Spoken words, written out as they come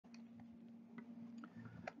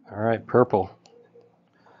All right, purple.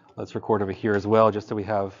 Let's record over here as well, just so we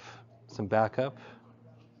have some backup.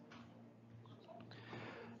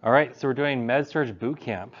 All right, so we're doing Med-Surg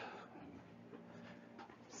Bootcamp.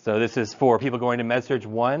 So this is for people going to Med-Surg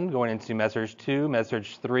 1, going into Med-Surg 2, Med-Surg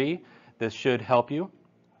 3. This should help you,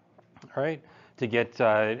 all right, to get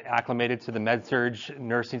acclimated to the Med-Surg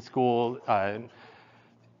nursing school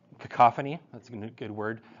cacophony, that's a good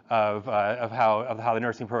word, of how the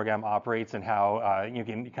nursing program operates and how you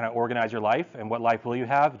can kind of organize your life. And what life will you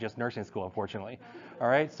have? Just nursing school, unfortunately. All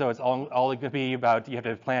right, so it's all going to be about, you have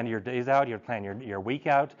to plan your days out, you have to plan your week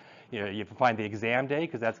out, you have to find the exam day,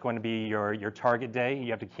 because that's going to be your target day.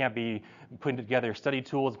 You can't be putting together study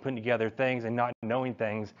tools, putting together things and not knowing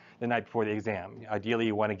things the night before the exam. Ideally,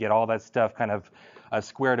 you want to get all that stuff kind of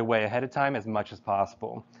squared away ahead of time as much as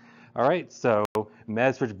possible. All right, so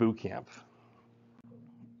Med-Surg Bootcamp.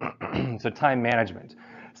 So time management.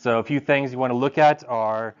 So a few things you want to look at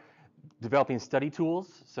are developing study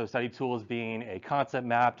tools. So study tools being a concept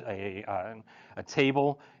map, a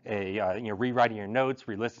table, rewriting your notes,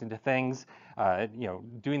 re-listening to things,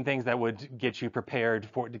 doing things that would get you prepared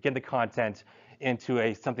to get the content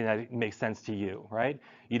into something that makes sense to you, right?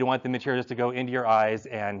 You don't want the materials to go into your eyes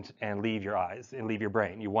and leave your eyes and leave your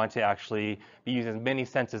brain. You want to actually be using as many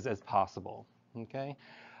senses as possible, okay?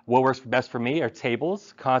 What works best for me are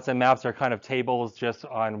tables. Concept maps are kind of tables just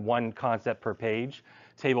on one concept per page.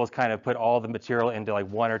 Tables kind of put all the material into like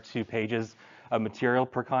 1 or 2 pages of material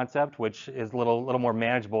per concept, which is a little more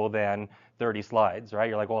manageable than 30 slides, right?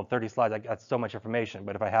 You're like, well, 30 slides, that's so much information.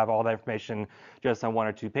 But if I have all that information just on 1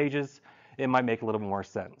 or 2 pages, it might make a little more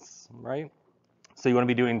sense, right? So you want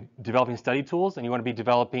to be developing study tools, and you want to be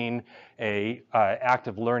developing a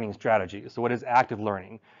active learning strategy. So what is active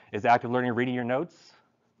learning? Is active learning reading your notes?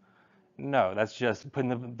 No, that's just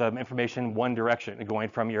putting the information one direction, going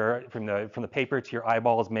from the paper to your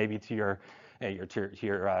eyeballs, maybe to your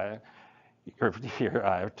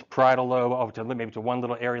parietal lobe, over to maybe to one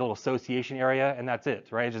little area, little association area, and that's it,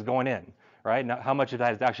 right? It's just going in, right? Now, how much of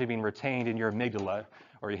that is actually being retained in your amygdala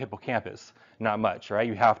or your hippocampus? Not much, right?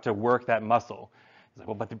 You have to work that muscle. It's like,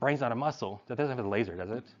 well, but the brain's not a muscle. That doesn't have a laser,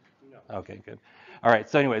 does it? No. Okay, good. All right.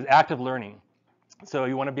 So, anyways, active learning. So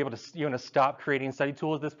you want to be able to stop creating study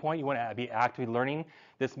tools at this point. You want to be actively learning.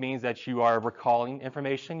 This means that you are recalling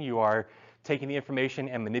information. You are taking the information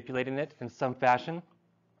and manipulating it in some fashion.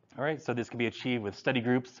 All right, so this can be achieved with study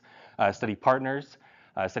groups, study partners,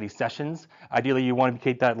 study sessions. Ideally, you want to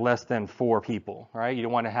keep that less than 4 people, all right? You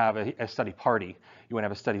don't want to have a study party. You want to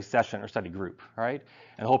have a study session or study group, all right?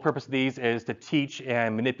 And the whole purpose of these is to teach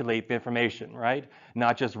and manipulate the information, right?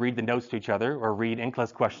 Not just read the notes to each other or read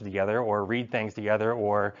in-class questions together or read things together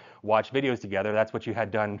or watch videos together. That's what you had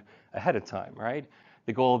done ahead of time, right?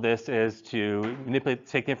 The goal of this is to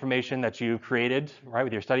take the information that you've created, right,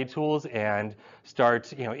 with your study tools and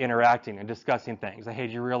start, interacting and discussing things. Hey,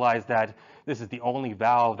 did you realize that this is the only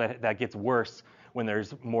valve that gets worse when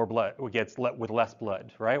there's more blood, with less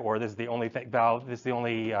blood, right? Or this is the only valve, this is the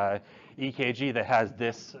only EKG that has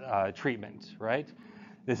this treatment, right?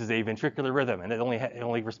 This is a ventricular rhythm, and it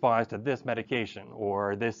only responds to this medication.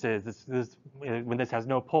 Or this when this has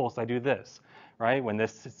no pulse, I do this, right? When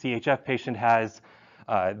this CHF patient has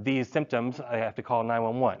these symptoms, I have to call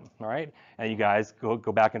 911, all right? And you guys go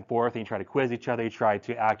back and forth, and you try to quiz each other, you try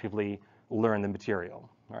to actively learn the material,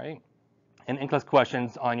 all right? And in-class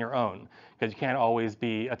questions on your own, because you can't always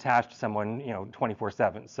be attached to someone,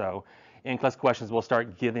 24/7. So in-class questions will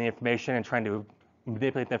start giving information and trying to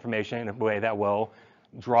manipulate the information in a way that will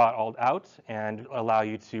draw it all out and allow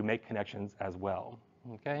you to make connections as well,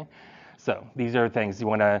 okay? So these are things you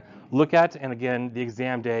want to look at, and again, the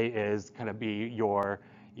exam day is kind of be your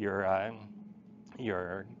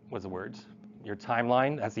what's the word? Your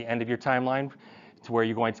timeline. That's the end of your timeline, to where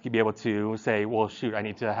you're going to be able to say, well, shoot, I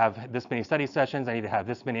need to have this many study sessions, I need to have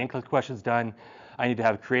this many in-class questions done, I need to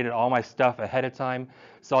have created all my stuff ahead of time.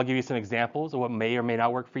 So I'll give you some examples of what may or may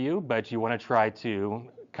not work for you, but you want to try to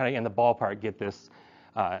kind of in the ballpark get this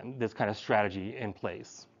kind of strategy in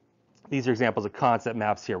place. These are examples of concept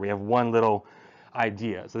maps here. We have one little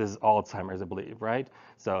idea. So this is Alzheimer's, I believe, right?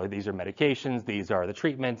 So these are medications, these are the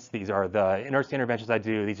treatments, these are the nursing interventions I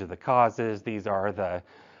do, these are the causes, these are the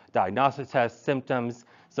diagnostic tests, symptoms.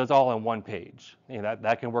 So it's all on one page.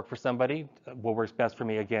 That can work for somebody. What works best for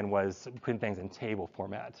me, again, was putting things in table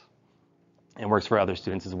format, and works for other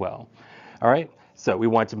students as well. All right, so we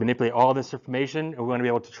want to manipulate all this information, and we want to be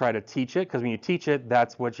able to try to teach it, because when you teach it,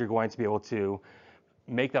 that's what you're going to be able to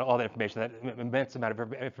make all that information, that immense amount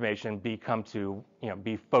of information, be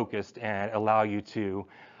focused and allow you to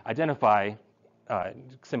identify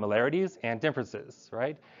similarities and differences,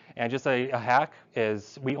 right? And just a hack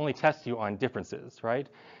is we only test you on differences, right?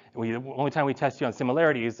 The only time we test you on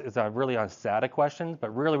similarities is really on static questions,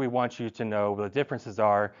 but really we want you to know what the differences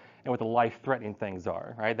are and what the life-threatening things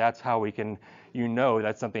are, right? That's how we can,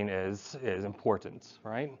 that something is important,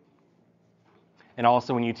 right? And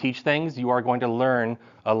also when you teach things, you are going to learn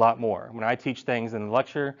a lot more. When I teach things in the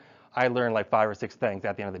lecture, I learn like 5 or 6 things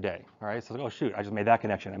at the end of the day, right? So, oh shoot, I just made that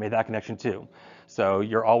connection. I made that connection too. So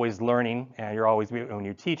you're always learning, and when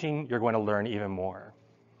you're teaching, you're going to learn even more.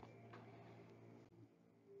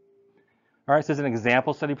 All right, so this is an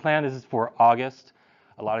example study plan. This is for August.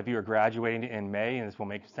 A lot of you are graduating in May, and this will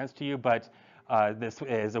make sense to you, but this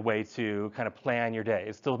is a way to kind of plan your day.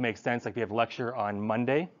 It still makes sense, like we have lecture on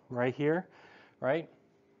Monday right here, right?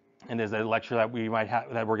 And there's a lecture that we're going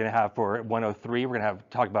to have for 103. We're going to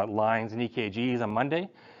talk about lines and EKGs on Monday.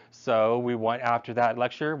 So we want, after that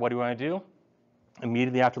lecture, what do we want to do?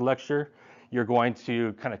 Immediately after the lecture, you're going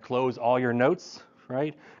to kind of close all your notes,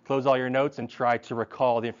 right? Close all your notes and try to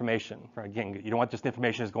recall the information. Right? Again, you don't want just the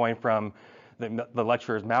information is going from the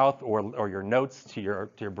lecturer's mouth or your notes to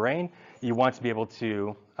your brain. You want to be able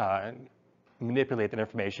to manipulate that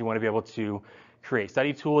information. You want to be able to create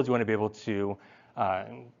study tools. You want to be able to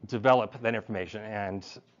develop that information and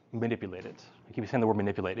manipulate it. I keep saying the word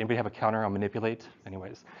manipulate. Anybody have a counter on manipulate?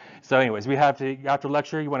 Anyways, we have to, after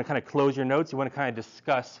lecture, you want to kind of close your notes. You want to kind of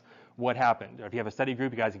discuss what happened. Or if you have a study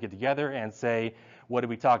group, you guys can get together and say, what did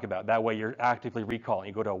we talk about? That way you're actively recalling.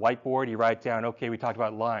 You go to a whiteboard, you write down, okay, we talked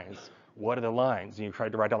about lines. What are the lines? And you try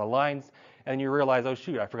to write down the lines, and you realize, oh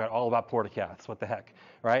shoot, I forgot all about portacaths. What the heck,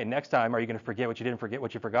 right? And next time, are you going to forget what you didn't forget,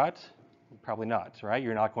 what you forgot? Probably not, right?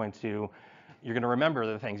 You're going to remember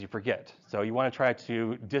the things you forget. So you want to try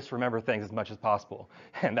to disremember things as much as possible.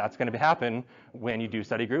 And that's going to happen when you do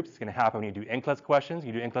study groups. It's going to happen when you do in-class questions.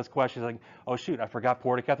 You do in-class questions like, oh shoot, I forgot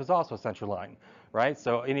portacath is also a central line, right?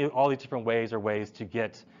 So all these different ways are ways to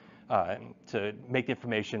get, to make the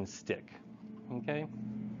information stick, okay?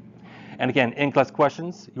 And again, in-class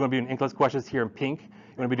questions, you want to be doing in-class questions here in pink.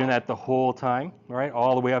 You want to be doing that the whole time, right?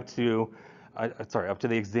 All the way up to, up to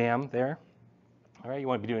the exam there. All right, you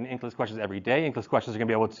want to be doing in-class questions every day. In-class questions are going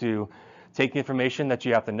to be able to take the information that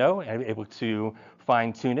you have to know and be able to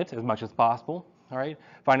fine-tune it as much as possible. All right,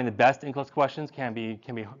 finding the best in-class questions can be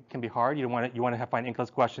hard. You want to find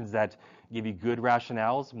in-class questions that give you good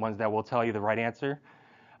rationales, ones that will tell you the right answer,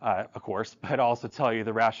 of course, but also tell you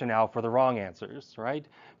the rationale for the wrong answers, right?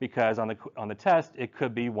 Because on the test, it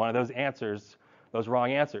could be one of those answers, those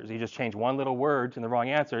wrong answers. You just change one little word in the wrong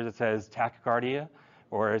answers. It says tachycardia,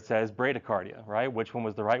 or it says bradycardia, right? Which one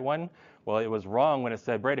was the right one? Well, it was wrong when it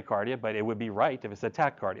said bradycardia, but it would be right if it said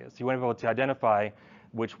tachycardia. So you want to be able to identify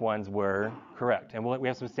which ones were correct. And we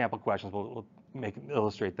have some sample questions. We'll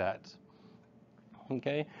illustrate that.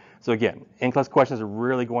 Okay. So again, in-class questions are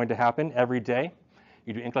really going to happen every day.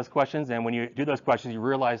 You do in-class questions, and when you do those questions, you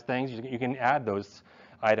realize things. You can add those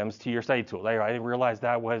items to your study tool. I didn't realize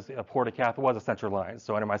that was a portacath was a central line.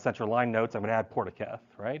 So under my central line notes, I'm going to add portacath,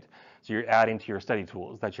 right? So you're adding to your study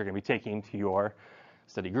tools that you're going to be taking to your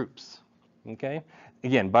study groups. Okay.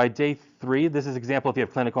 Again, by day 3, this is example if you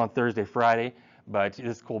have clinical on Thursday, Friday, but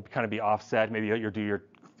this will kind of be offset. Maybe you'll do your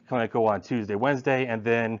clinical on Tuesday, Wednesday, and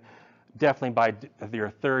then definitely by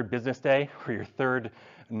your 3rd business day or your 3rd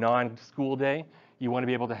non-school day, you want to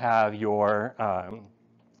be able to have your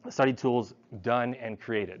study tools done and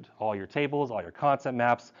created. All your tables, all your concept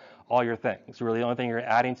maps, all your things. Really the only thing you're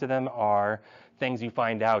adding to them are things you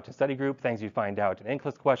find out in study group, things you find out in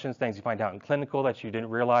in-class questions, things you find out in clinical that you didn't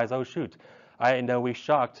realize, oh shoot, I didn't know we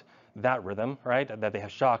shocked that rhythm, right? That they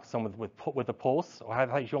have shocked someone with a pulse. Or I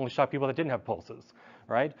thought you only shock people that didn't have pulses,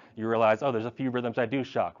 right? You realize, oh, there's a few rhythms I do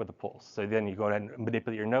shock with a pulse. So then you go ahead and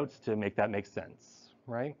manipulate your notes to make that make sense,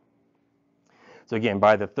 right? So again,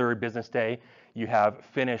 by the 3rd business day, you have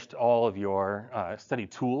finished all of your study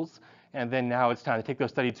tools, and then now it's time to take those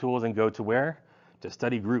study tools and go to where? To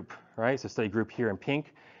study group, right? So study group here in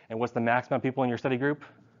pink. And what's the maximum people in your study group?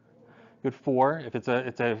 Good 4. If it's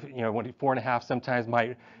a 4.5, sometimes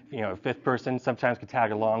might, 5th person sometimes could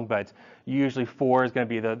tag along, but usually 4 is going to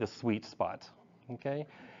be the sweet spot. Okay.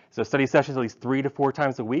 So study sessions at least 3 to 4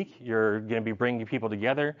 times a week. You're going to be bringing people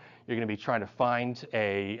together. You're going to be trying to find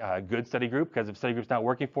a good study group, because if study group's not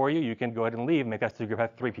working for you, you can go ahead and leave and make that study group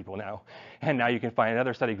have 3 people now. And now you can find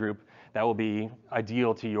another study group that will be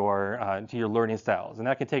ideal to your learning styles. And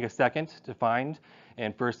that can take a second to find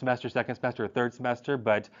in 1st semester, 2nd semester, or 3rd semester,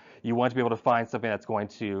 but you want to be able to find something that's going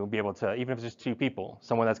to be able to, even if it's just 2 people,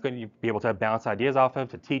 someone that's going to be able to bounce ideas off of,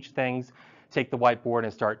 to teach things, take the whiteboard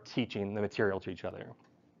and start teaching the material to each other.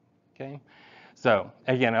 Okay, So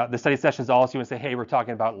again, the study sessions also you want to say, hey, we're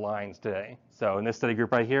talking about lines today. So in this study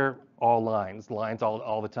group right here, all lines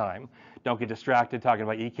all the time. Don't get distracted talking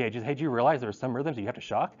about EKGs. Hey, do you realize there are some rhythms you have to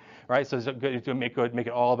shock, right? So it's good to make it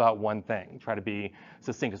all about one thing. Try to be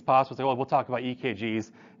succinct as possible. Say, well, we'll talk about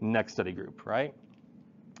EKGs next study group, right?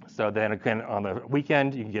 So then again, on the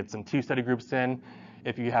weekend, you can get some 2 study groups in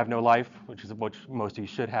if you have no life, which most of you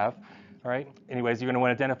should have. All right. Anyways, you're going to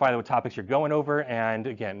want to identify the topics you're going over, and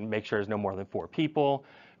again, make sure there's no more than 4 people,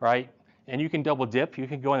 right? And you can double dip. You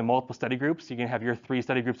can go into multiple study groups. You can have your 3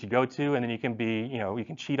 study groups you go to, and then you can be, you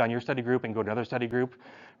can cheat on your study group and go to another study group,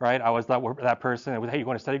 right? I was that person. Hey, you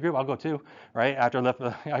going to study group? I'll go too, right? After I left,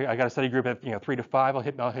 I got a study group at 3 to 5.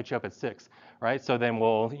 I'll hit you up at 6, right? So then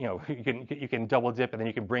you can double dip, and then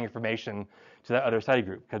you can bring information to that other study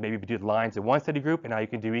group because maybe you do the lines in one study group, and now you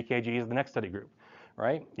can do EKGs in the next study group,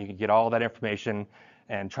 right? You can get all that information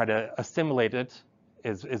and try to assimilate it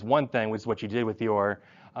is one thing, which is what you did with your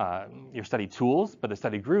study tools, but the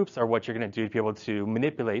study groups are what you're going to do to be able to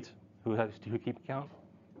manipulate. Who keep count?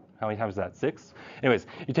 How many times is that? 6? Anyways,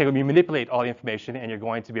 you manipulate all the information, and you're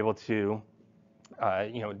going to be able to,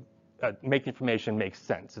 make the information make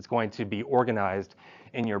sense. It's going to be organized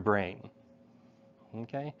in your brain.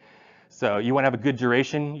 Okay. So you want to have a good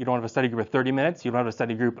duration. You don't have a study group of 30 minutes. You don't have a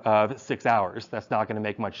study group of 6 hours. That's not going to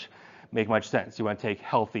make much sense. You want to take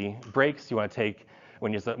healthy breaks. You want to take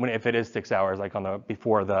if it is 6 hours, like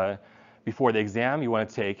before the exam, you want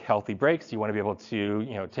to take healthy breaks. You want to be able to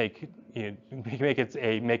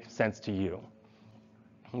make sense to you.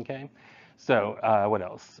 Okay. So what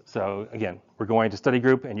else? So again, we're going to study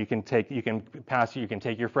group, and you can take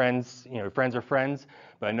your friends, friends are friends,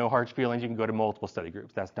 but no harsh feelings. You can go to multiple study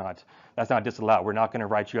groups. That's not disallowed. We're not going to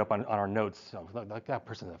write you up on our notes. Like that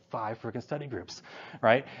person has 5 freaking study groups,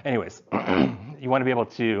 right? Anyways, you want to be able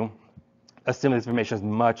to assimilate this information as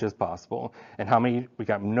much as possible. And how many? We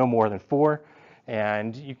got no more than 4.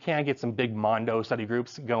 And you can get some big mondo study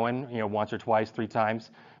groups going, once or twice, 3 times.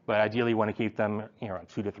 But ideally, you want to keep them around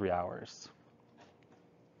 2 to 3 hours.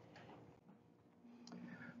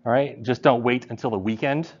 All right, just don't wait until the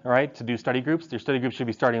weekend, all right, to do study groups. Your study group should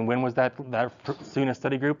be starting, when was that soonest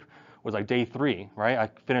study group? Was like day 3, right? I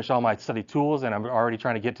finished all my study tools, and I'm already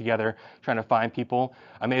trying to get together, trying to find people.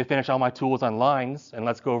 I may have finished all my tools on lines, and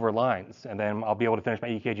let's go over lines. And then I'll be able to finish my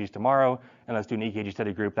EKGs tomorrow, and let's do an EKG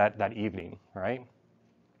study group that evening, right?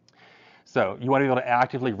 So you want to be able to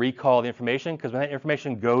actively recall the information, because when that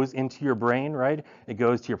information goes into your brain, right, it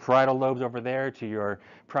goes to your parietal lobes over there, to your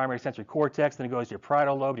primary sensory cortex, then it goes to your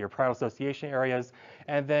parietal lobe, to your parietal association areas,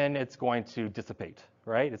 and then it's going to dissipate,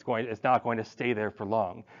 right? It's not going to stay there for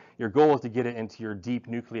long. Your goal is to get it into your deep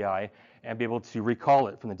nuclei and be able to recall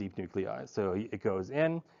it from the deep nuclei. So it goes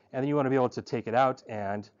in, and then you want to be able to take it out.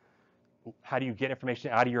 And how do you get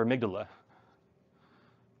information out of your amygdala?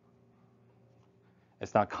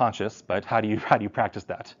 It's not conscious, but how do you practice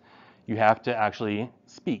that? You have to actually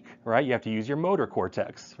speak, right? You have to use your motor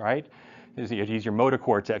cortex, right? You have to use your motor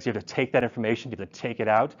cortex. You have to take that information, you have to take it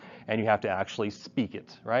out, and you have to actually speak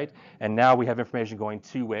it, right? And now we have information going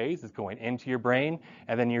 2 ways. It's going into your brain,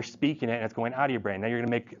 and then you're speaking it, and it's going out of your brain. Now you're going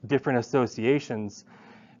to make different associations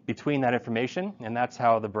between that information, and that's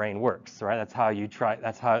how the brain works, right? That's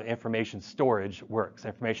how information storage works.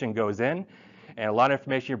 Information goes in, and a lot of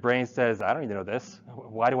information your brain says, I don't even know this.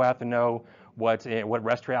 Why do I have to know what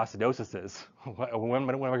respiratory acidosis is? When am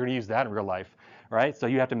I going to use that in real life, right? So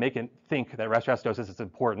you have to make it think that respiratory acidosis is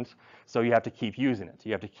important, so you have to keep using it.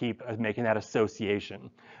 You have to keep making that association.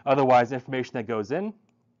 Otherwise, information that goes in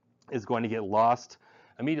is going to get lost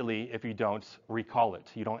immediately if you don't recall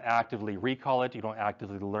it. You don't actively recall it. You don't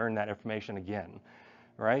actively learn that information again,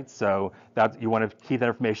 right? So you want to keep that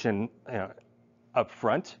information up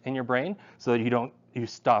front in your brain, so that you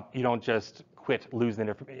don't just quit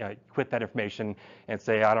that information and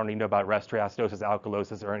say, I don't need to know about respiratory acidosis,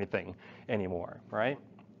 alkalosis, or anything anymore, right?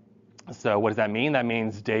 So what does that mean? That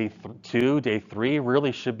means day 2, day 3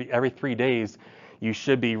 really should be every 3 days. You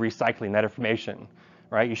should be recycling that information,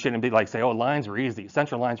 right? You shouldn't be like, say, oh, lines are easy.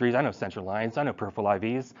 Central lines are easy. I know central lines. I know peripheral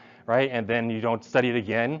IVs, right? And then you don't study it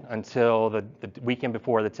again until the weekend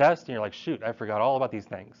before the test, and you're like, shoot, I forgot all about these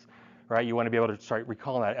things, right? You want to be able to start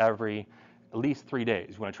recalling that every at least 3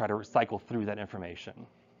 days. You want to try to recycle through that information.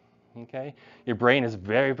 Okay? Your brain is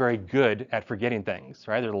very, very good at forgetting things,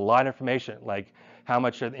 right? There's a lot of information, like how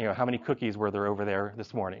many cookies were there over there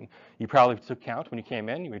this morning? You probably took count when you came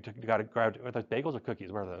in. You got to grab those bagels or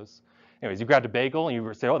cookies. What are those? Anyways, you grabbed a bagel and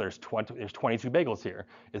you say, oh, there's 22 bagels here.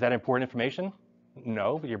 Is that important information?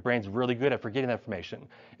 No, but your brain's really good at forgetting that information.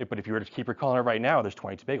 But if you were to keep recalling it right now, there's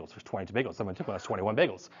 22 bagels. There's 22 bagels. Someone took one. That's 21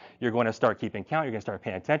 bagels. You're going to start keeping count. You're going to start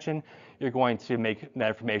paying attention. You're going to make that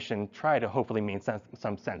information try to hopefully mean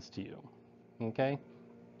some sense to you. Okay?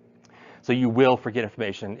 So you will forget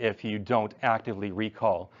information if you don't actively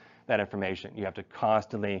recall that information. You have to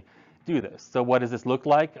constantly do this. So what does this look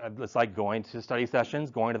like? It's like going to study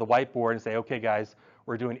sessions, going to the whiteboard and say, okay, guys,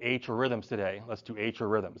 we're doing atrial rhythms today. Let's do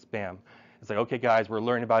atrial rhythms. Bam. It's like, okay, guys, we're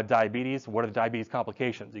learning about diabetes. What are the diabetes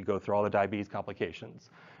complications? You go through all the diabetes complications,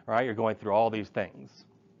 right? You're going through all these things,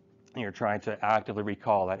 and you're trying to actively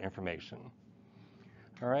recall that information.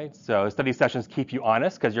 All right, so study sessions keep you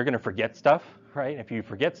honest because you're going to forget stuff, right? If you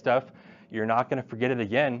forget stuff, you're not going to forget it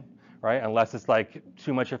again, right? Unless it's like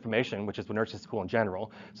too much information, which is what nursing school in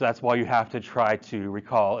general. So that's why you have to try to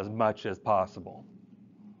recall as much as possible.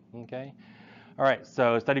 Okay. All right,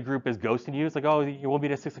 so study group is ghosting you. It's like, oh, you will meet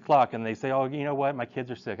at 6 o'clock. And they say, oh, you know what? My kids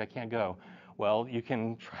are sick. I can't go. Well, you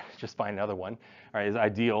can try to just find another one. All right, it's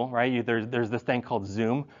ideal, right? There's this thing called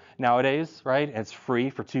Zoom nowadays, right? And it's free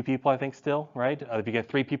for 2 people, I think, still, right? If you get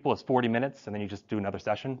 3 people, it's 40 minutes, and then you just do another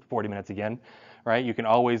session, 40 minutes again, right? You can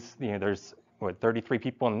always, there's, 33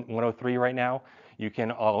 people in 103 right now. You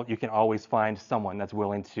can always find someone that's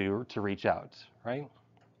willing to reach out, right?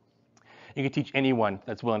 You can teach anyone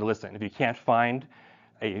that's willing to listen. If you can't find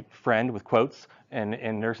a friend with quotes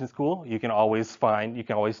in nursing school, you can always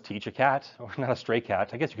teach a cat, or not a stray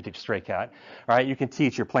cat. I guess you could teach a stray cat. All right, you can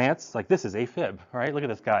teach your plants, like this is AFib, right? Look at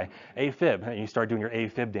this guy, AFib, and you start doing your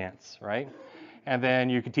AFib dance, right? And then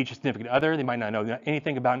you can teach a significant other. They might not know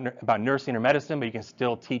anything about nursing or medicine, but you can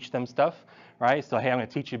still teach them stuff, right? So, hey, I'm going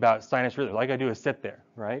to teach you about sinus rhythm. All you got to do is sit there,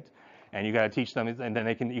 right? And you got to teach them, and then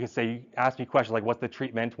you can say, ask me questions like, what's the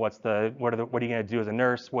treatment? What are you going to do as a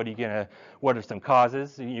nurse? What are some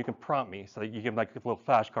causes? You can prompt me, so that you give them like a little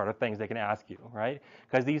flashcard of things they can ask you, right?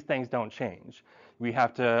 Because these things don't change. We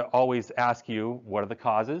have to always ask you, what are the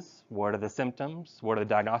causes? What are the symptoms? What are the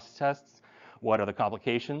diagnostic tests? What are the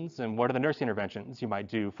complications? And what are the nursing interventions you might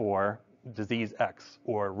do for disease X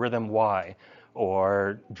or rhythm Y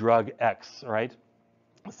or drug X, right?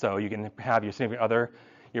 So you can have your significant other.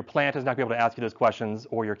 Your plant is not going to be able to ask you those questions,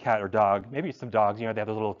 or your cat or dog. Maybe some dogs, they have those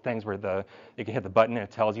little things where you can hit the button and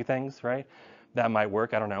it tells you things, right? That might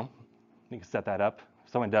work. I don't know. You can set that up.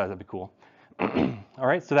 If someone does, that'd be cool. All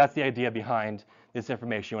right, so that's the idea behind this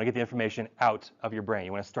information. You want to get the information out of your brain.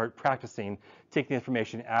 You want to start practicing taking the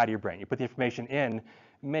information out of your brain. You put the information in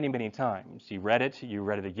many, many times. You read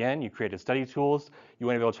it again, you created study tools. You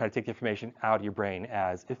want to be able to try to take the information out of your brain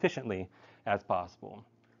as efficiently as possible.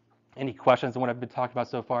 Any questions on what I've been talking about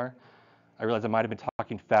so far? I realize I might have been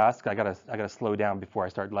talking fast. I gotta slow down before I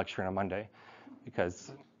start lecturing on Monday,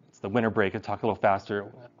 because it's the winter break. I talk a little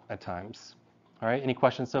faster at times. All right, any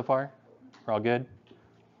questions so far? We're all good?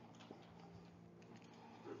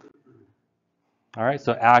 All right,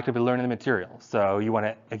 so actively learning the material. So you want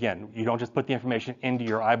to, again, you don't just put the information into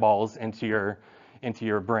your eyeballs, into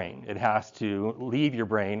your brain. It has to leave your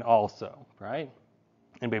brain also, right?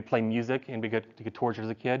 Anybody play music? Anybody get tortured as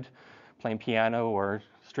a kid? Playing piano or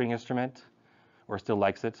string instrument? Or still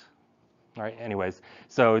likes it? All right, anyways,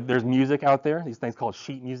 so there's music out there, these things called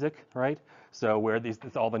sheet music, right? So where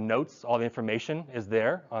all the notes, all the information is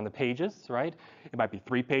there on the pages, right? It might be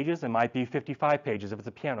 3 pages, it might be 55 pages if it's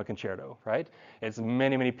a piano concerto, right? It's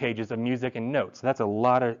many, many pages of music and notes. That's a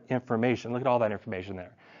lot of information. Look at all that information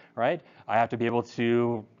there, right? I have to be able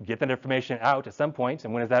to get that information out at some point,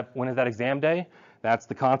 and when is that exam day? That's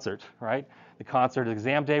the concert, right? The concert is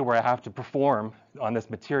exam day where I have to perform on this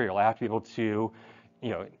material. I have to be able to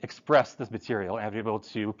express this material. I have to be able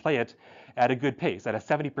to play it at a good pace, at a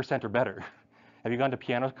 70% or better. Have you gone to a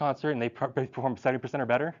piano concert and they perform 70% or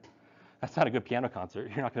better? That's not a good piano concert.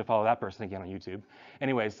 You're not going to follow that person again on YouTube.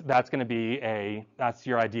 Anyways, that's going to be that's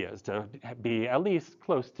your idea, is to be at least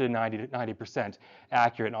close to 90%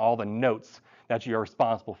 accurate in all the notes that you're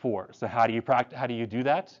responsible for. So how do you practice? How do you do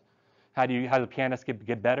that? How do the pianist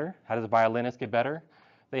get better? How does the violinist get better?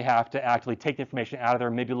 They have to actually take the information out of their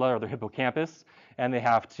amygdala or their hippocampus, and they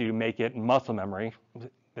have to make it muscle memory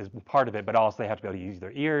is part of it, but also they have to be able to use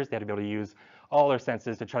their ears, they have to be able to use all their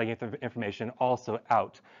senses to try to get the information also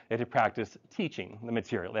out. They have to practice teaching the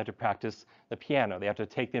material. They have to practice the piano. They have to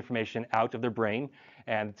take the information out of their brain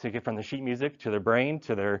and to get from the sheet music to their brain,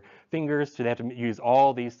 to their fingers, they have to use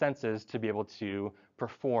all these senses to be able to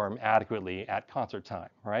perform adequately at concert time,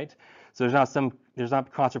 right? So there's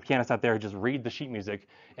not concert pianists out there who just read the sheet music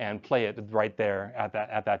and play it right there at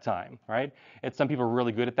that time, right? Some people are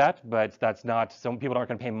really good at that, but that's not, some people aren't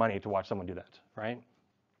going to pay money to watch someone do that, right?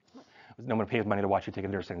 No one pays money to watch you take a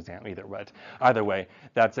nursing exam either, but either way,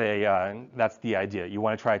 that's the idea. You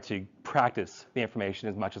want to try to practice the information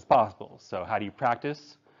as much as possible. So how do you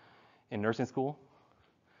practice in nursing school?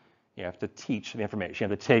 You have to teach the information. You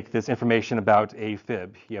have to take this information about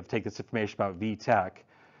AFib. You have to take this information about VTAC,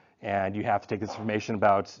 and you have to take this information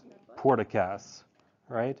about porticas,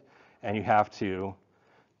 right? And you have to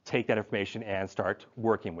take that information and start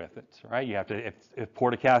working with it, right? You have to, if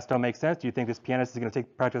porticas don't make sense, do you think this pianist is going to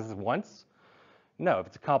take practice this once? No, if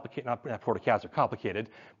it's a complicated, not porticas are complicated,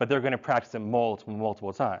 but they're going to practice it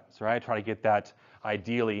multiple times, right? Try to get that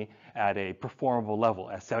ideally at a performable level,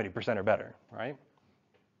 at 70% or better, right?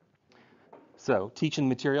 So teaching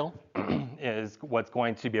material is what's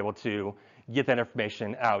going to be able to get that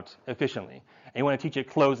information out efficiently. And you want to teach it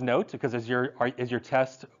closed note, because is your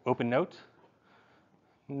test open note?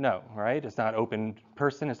 No, right? It's not open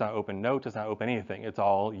person, it's not open note, it's not open anything. It's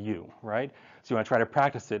all you, right? So you want to try to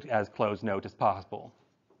practice it as closed note as possible.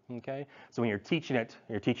 Okay? So when you're teaching it,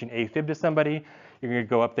 you're teaching AFib to somebody, you're going to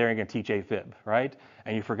go up there and you're going to teach AFib, right?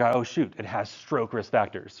 And you forgot, oh shoot, it has stroke risk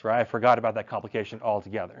factors, right? I forgot about that complication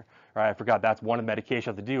altogether, right? I forgot that's one of the medications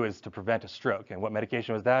you have to do is to prevent a stroke. And what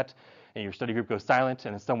medication was that? And your study group goes silent,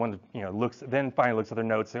 and someone, finally looks at their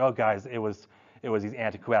notes, and say, oh guys, it was these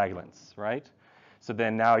anticoagulants, right? So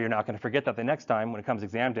then now you're not going to forget that the next time when it comes to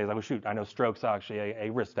exam day, like, oh shoot, I know stroke's actually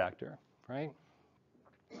a risk factor, right?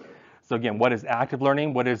 So again, what is active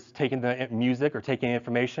learning? What is taking the music or taking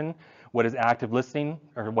information? What is active listening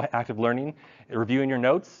or what active learning? Reviewing your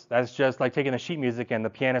notes, that's just like taking the sheet music and the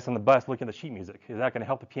pianist on the bus looking at the sheet music. Is that going to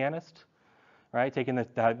help the pianist? Right? Taking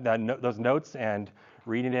those notes and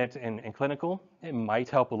reading it in clinical, it might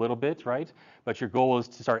help a little bit, right? But your goal is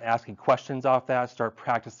to start asking questions off that, start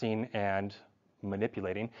practicing and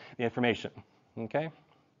manipulating the information, okay?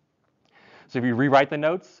 So if you rewrite the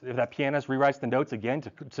notes, if that pianist rewrites the notes again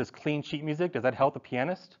to just clean sheet music, does that help the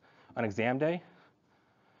pianist on exam day?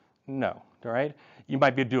 No, all right? You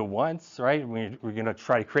might be able to do it once, right? We're going to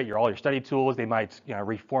try to create all your study tools. They might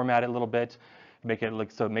reformat it a little bit, make it look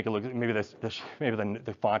maybe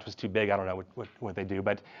the font was too big. I don't know what they do,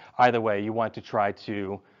 but either way, you want to try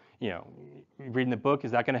to, reading the book,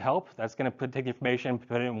 is that going to help? That's going to take the information,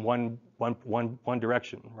 put it in one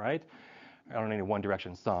direction, right? I don't know any One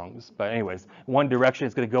Direction songs, but anyways, one direction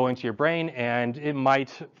is going to go into your brain, and it might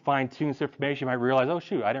fine-tune some information. You might realize, oh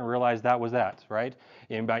shoot, I didn't realize that was that, right?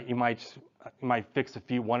 You might fix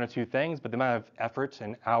one or two things, but the amount of effort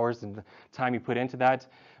and hours and time you put into that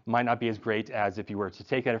might not be as great as if you were to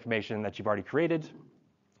take that information that you've already created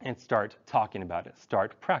and start talking about it,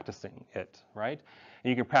 start practicing it, right? And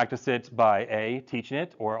you can practice it by teaching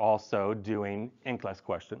it, or also doing in-class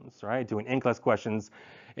questions, right? Doing in-class questions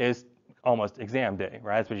is almost exam day,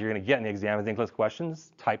 right? That's what you're going to get in the exam is in-class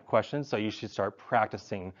questions, type questions, so you should start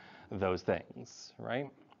practicing those things, right?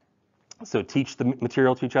 So teach the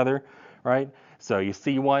material to each other, right? So you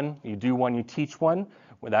see one, you do one, you teach one.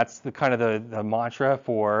 Well, that's the kind of the mantra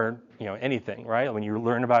for anything, right? When you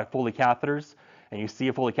learn about Foley catheters and you see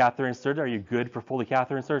a Foley catheter inserted, are you good for Foley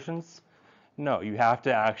catheter insertions? No, you have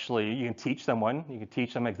to actually, you can teach someone, you can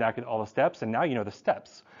teach them exactly all the steps, and now you know the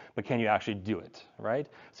steps, but can you actually do it, right?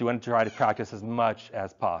 So you want to try to practice as much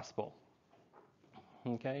as possible.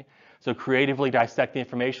 Okay, so creatively dissect the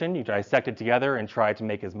information. You dissect it together and try to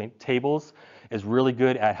make as many tables. Is really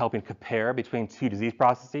good at helping compare between two disease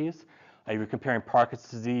processes. If you're comparing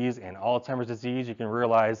Parkinson's disease and Alzheimer's disease, you can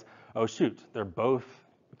realize, oh shoot, they're both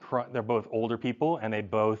older people and they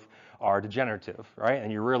both are degenerative, right?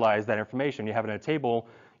 And you realize that information you have in a table,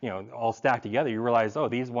 all stacked together. You realize, oh,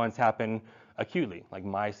 these ones happen acutely, like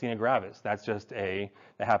myasthenia gravis. That's just that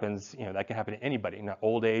happens, that can happen to anybody,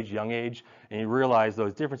 old age, young age, and you realize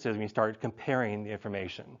those differences when you start comparing the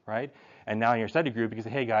information, right? And now in your study group, you can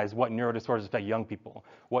say, hey guys, what neurodisorders affect young people?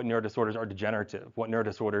 What neurodisorders are degenerative? What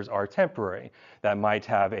neurodisorders are temporary that might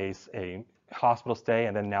have a hospital stay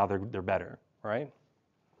and then now they're better, right?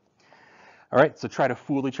 All right, so try to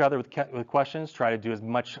fool each other with questions. Try to do as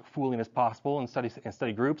much fooling as possible in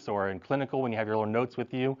study groups or in clinical when you have your little notes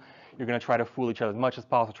with you. You're going to try to fool each other as much as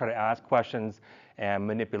possible. Try to ask questions and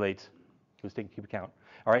manipulate. Who's taking keep account?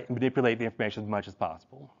 All right, manipulate the information as much as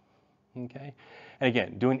possible. Okay, and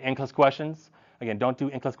again, doing in-class questions. Again, don't do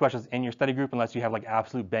in-class questions in your study group unless you have like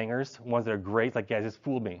absolute bangers, ones that are great, like, guys, just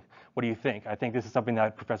fooled me. What do you think? I think this is something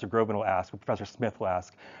that Professor Groban will ask, or Professor Smith will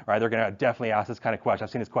ask. Right? They're going to definitely ask this kind of question. I've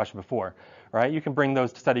seen this question before. Right? You can bring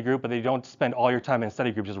those to study group, but they don't spend all your time in a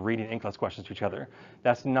study group just reading in-class questions to each other.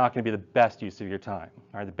 That's not going to be the best use of your time.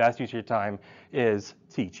 All right? The best use of your time is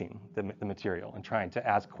teaching the material and trying to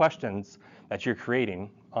ask questions that you're creating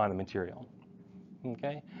on the material.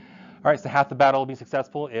 Okay? All right, so half the battle to be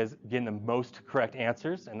successful is getting the most correct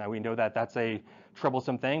answers, and now we know that that's a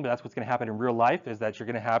troublesome thing, but that's what's going to happen in real life, is that you're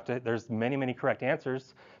going to have to, there's many correct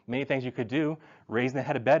answers, many things you could do. Raising the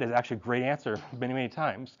head of bed is actually a great answer many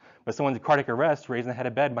times, but someone's in cardiac arrest, raising the head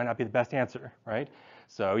of bed might not be the best answer, right?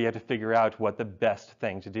 So you have to figure out what the best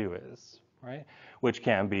thing to do is, right? Which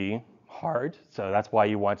can be hard, so that's why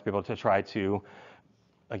you want to be able to try to,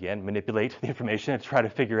 again, manipulate the information and try to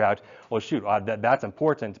figure out, well, shoot, that's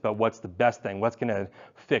important, but what's the best thing? What's going to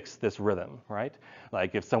fix this rhythm, right?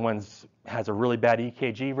 Like if someone's has a really bad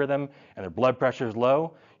EKG rhythm and their blood pressure is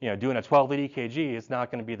low, you know, doing a 12-lead EKG is not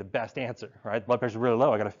going to be the best answer, right? Blood pressure is really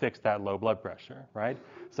low. I got to fix that low blood pressure, right?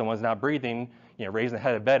 Someone's not breathing, you know, raising the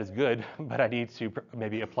head of bed is good, but I need to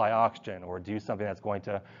maybe apply oxygen or do something that's going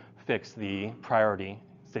to fix the priority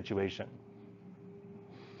situation.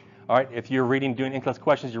 All right, if you're doing in-class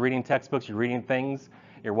questions, you're reading textbooks, you're reading things,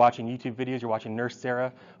 you're watching YouTube videos, you're watching Nurse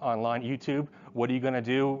Sarah online YouTube, what are you going to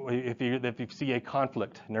do if you see a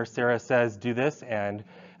conflict? Nurse Sarah says do this, and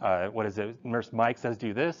Nurse Mike says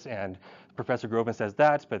do this, and Professor Groven says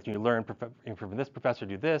that, but you learn from this professor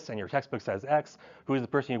do this, and your textbook says X. Who is the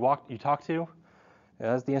person you talk to?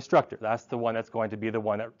 That's the instructor. That's the one that's going to be the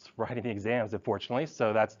one that's writing the exams, unfortunately.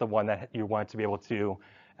 So that's the one that you want to be able to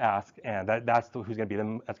ask, and that's who's going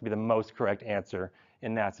to be the most correct answer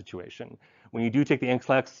in that situation. When you do take the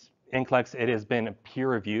NCLEX, it has been peer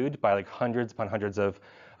reviewed by like hundreds upon hundreds of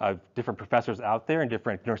different professors out there and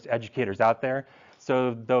different nurse educators out there.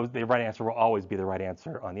 So the right answer will always be the right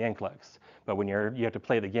answer on the NCLEX. But when you have to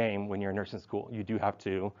play the game when you're in nursing school. You do have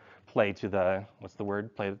to play to the, what's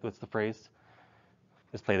the phrase?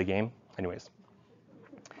 Just play the game. Anyways.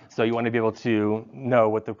 So you want to be able to know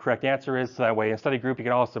what the correct answer is, so that way in a study group you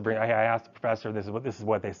can also bring, I asked the professor, this is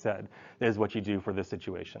what they said. This is what you do for this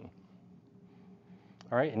situation.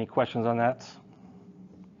 All right, any questions on that?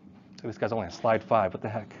 This guy's only on slide 5, what the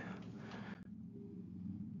heck?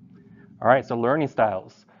 All right, so learning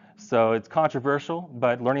styles. So it's controversial,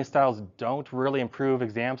 but learning styles don't really improve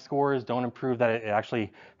exam scores, don't improve that it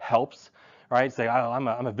actually helps, right? Say, oh,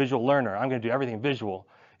 I'm a visual learner, I'm going to do everything visual.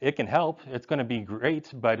 It can help, it's going to be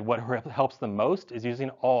great, but what helps the most is using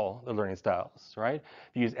all the learning styles, right?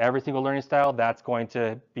 If you use every single learning style, that's going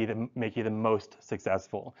to make you the most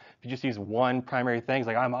successful. If you just use one primary thing, it's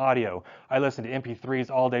like I'm audio, I listen to MP3s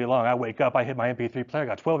all day long, I wake up, I hit my MP3 player, I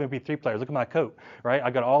got 12 MP3 players, look at my coat, right? I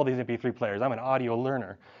got all these MP3 players, I'm an audio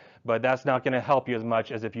learner. But that's not going to help you as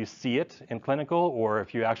much as if you see it in clinical, or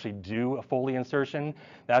if you actually do a Foley insertion,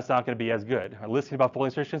 that's not going to be as good. Listening about Foley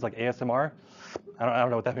insertions like ASMR, I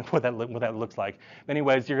don't know what that looks like. But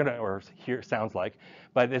anyways, you're gonna, or hear sounds like,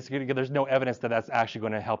 but there's no evidence that that's actually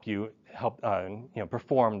going to help you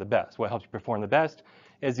perform the best. What helps you perform the best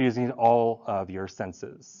is using all of your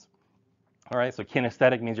senses. All right, so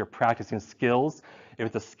kinesthetic means you're practicing skills. If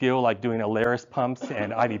it's a skill like doing Alaris pumps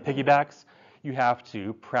and IV piggybacks, you have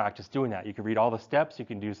to practice doing that. You can read all the steps, you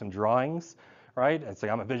can do some drawings, right? And say,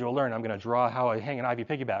 I'm a visual learner, I'm going to draw how I hang an IV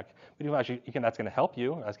piggyback. But that's going to help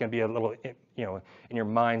you. That's going to be a little, in your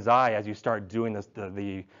mind's eye as you start doing this,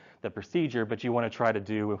 the procedure. But you want to try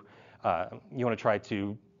to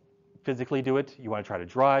physically do it. You want to try to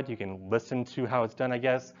draw it. You can listen to how it's done, I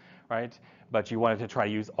guess, right? But you want to try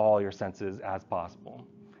to use all your senses as possible.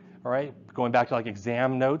 All right, going back to like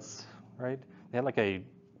exam notes, right? They had like a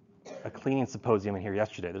cleaning symposium in here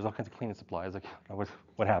yesterday. There's all kinds of cleaning supplies. Like, I don't know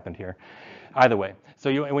what happened here. Either way,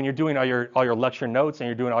 so when you're doing all your lecture notes and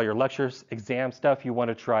you're doing all your lectures, exam stuff, you want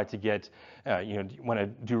to try to get, you want to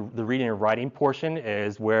do the reading and writing portion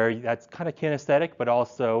is where that's kind of kinesthetic, but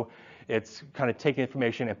also it's kind of taking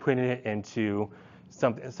information and putting it into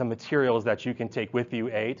some materials that you can take with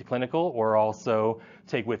you, to clinical, or also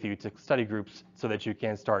take with you to study groups, so that you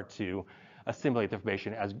can start to assimilate the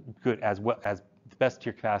information as best to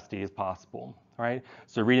your capacity as possible. All right.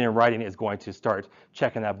 So reading and writing is going to start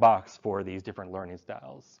checking that box for these different learning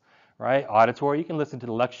styles. Right. Auditory, you can listen to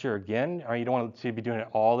the lecture again. Or you don't want to be doing it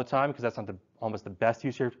all the time, because that's not almost the best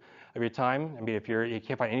use of your time. I mean, if you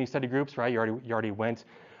can't find any study groups, right? You already went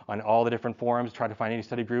on all the different forums, try to find any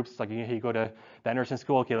study groups. Like you go to that nursing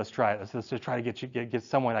school, okay, let's try it. Let's just try to get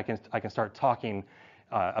someone I can start talking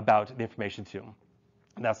about the information to.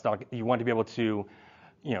 That's not, you want to be able to,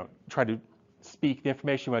 try to speak the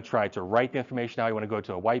information. You want to try to write the information out. You want to go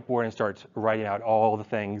to a whiteboard and start writing out all the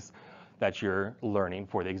things that you're learning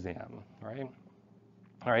for the exam, right?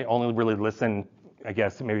 All right, only really listen, I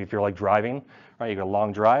guess, maybe if you're like driving, right? You got a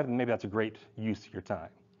long drive, and maybe that's a great use of your time.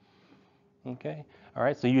 Okay, All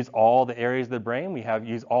right, so use all the areas of the brain. We have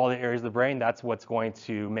use all the areas of the brain. That's what's going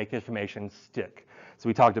to make information stick. So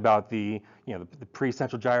we talked about the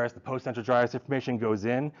pre-central gyrus, the post-central gyrus information goes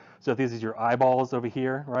in. So if this is your eyeballs over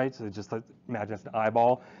here, right? So just like, imagine it's an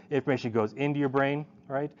eyeball. Information goes into your brain,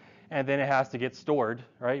 right? And then it has to get stored,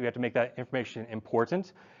 right? You have to make that information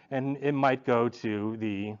important. And it might go to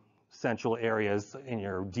the central areas in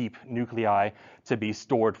your deep nuclei to be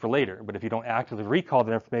stored for later. But if you don't actively recall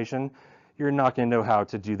that information, you're not going to know how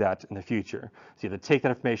to do that in the future. So you have to take that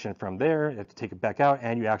information from there, you have to take it back out,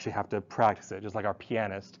 and you actually have to practice it, just like our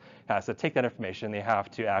pianist has to take that information, they have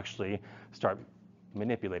to actually start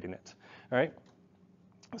manipulating it, all right?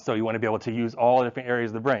 So you want to be able to use all the different areas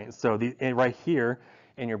of the brain. So right here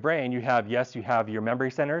in your brain, you have your memory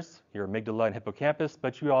centers, your amygdala and hippocampus,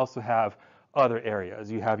 but you also have other areas.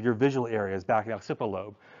 You have your visual areas back in the occipital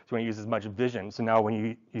lobe. So you want to use as much vision. So now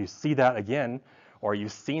when you see that again, or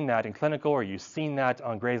you've seen that in clinical, or you've seen that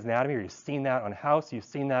on Grey's Anatomy, or you've seen that on House, you've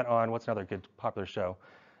seen that on, what's another good popular show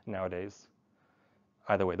nowadays?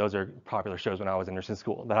 Either way, those are popular shows when I was in nursing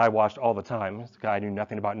school that I watched all the time. This guy knew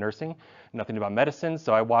nothing about nursing, nothing about medicine,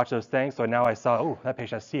 so I watched those things. So now I saw, oh, that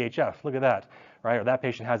patient has CHF, look at that, right? Or that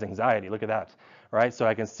patient has anxiety, look at that, right? So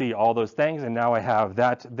I can see all those things, and now I have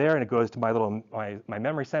that there, and it goes to my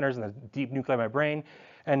memory centers and the deep nuclei of my brain,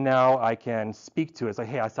 and now I can speak to it. It's like,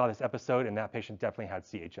 hey, I saw this episode, and that patient definitely had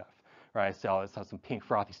CHF, right? I saw some pink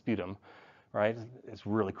frothy sputum, right? It's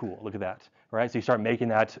really cool, look at that, right? So you start making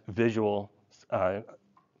that visual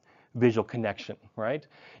connection, right?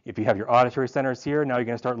 If you have your auditory centers here, now you're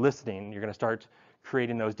going to start listening. You're going to start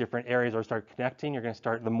creating those different areas or start connecting. You're going to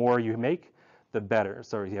start, the more you make, the better.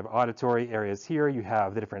 So you have auditory areas here, you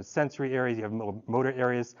have the different sensory areas, you have motor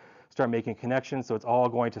areas, start making connections. So it's all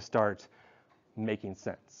going to start making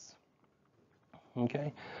sense.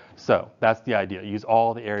 Okay, so that's the idea. Use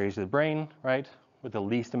all the areas of the brain, right, with the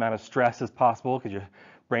least amount of stress as possible, because your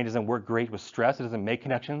brain doesn't work great with stress. It doesn't make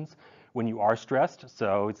connections when you are stressed.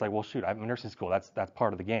 So it's like, well, shoot, I'm in nursing school. That's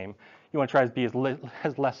part of the game. You want to try to be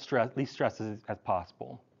least stressed as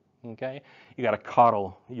possible. Okay, you got to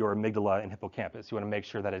coddle your amygdala and hippocampus. You want to make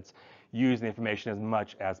sure that it's using the information as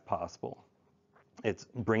much as possible. It's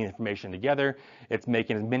bringing information together. It's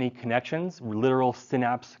making as many connections, literal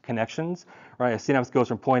synapse connections, right? A synapse goes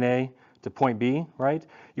from point A to point B, right?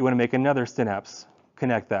 You want to make another synapse,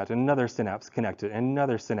 connect that, another synapse, connect it,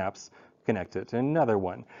 another synapse, connect it, another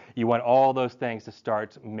one. You want all those things to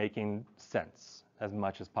start making sense as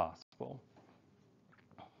much as possible.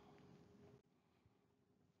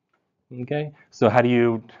 Okay, so how do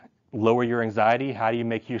you lower your anxiety? How do you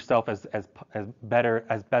make yourself as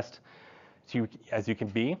best as you can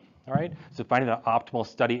be? All right, so finding an optimal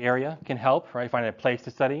study area can help, right? Finding a place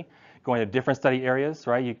to study, going to different study areas,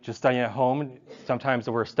 right? You just studying at home. Sometimes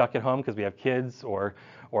we're stuck at home because we have kids or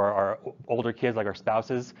our older kids, like our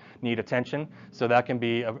spouses, need attention. So that can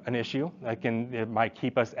be an issue. It might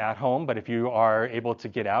keep us at home, but if you are able to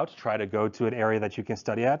get out, try to go to an area that you can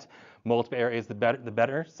study at. Multiple areas, the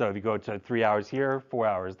better. So if you go to 3 hours here, 4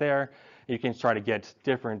 hours there, you can try to get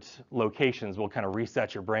different locations. Will kind of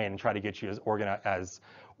reset your brain and try to get you as organized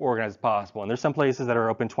as possible. And there's some places that are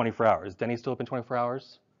open 24 hours. Denny's still open 24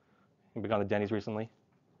 hours? You've been on the Denny's recently?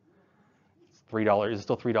 It's $3. Is it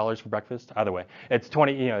still $3 for breakfast? Either way, it's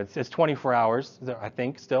 24 hours, I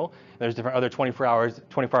think, still. There's different other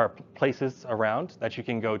 24-hour places around that you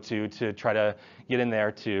can go to try to get in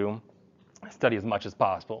there to study as much as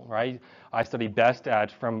possible, right? I study best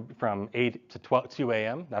at from 8 to 2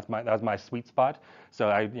 a.m. That was my sweet spot. So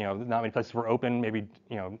not many places were open. Maybe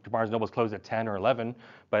Barnes & Noble's closed at 10 or 11.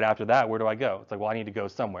 But after that, where do I go? It's like, well, I need to go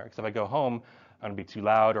somewhere. Because if I go home, I'm gonna be too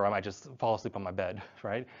loud, or I might just fall asleep on my bed,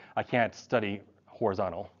 right? I can't study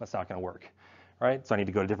horizontal. That's not gonna work, right? So I need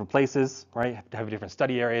to go to different places, right? Have different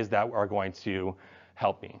study areas that are going to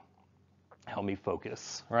help me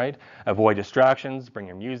focus, right? Avoid distractions, bring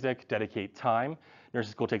your music, dedicate time.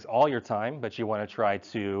 Nursing school takes all your time, but you want to try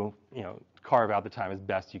to, carve out the time as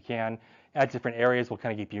best you can. At different areas will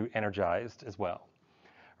kind of keep you energized as well.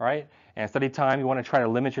 All right, and study time, you want to try to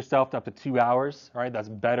limit yourself to up to 2 hours, right? That's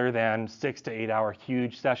better than 6 to 8 hour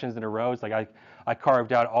huge sessions in a row. It's like I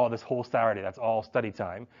carved out all this whole Saturday. That's all study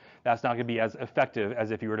time. That's not going to be as effective as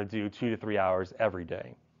if you were to do 2 to 3 hours every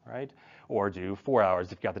day, right? Or do 4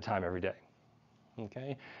 hours if you got the time every day.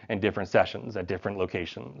 Okay, and different sessions at different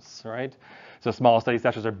locations, right? So small study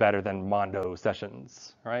sessions are better than Mondo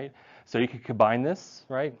sessions, right? So you could combine this,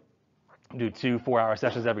 right? Do 2 4-hour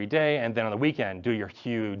sessions every day, and then on the weekend, do your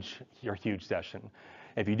huge session.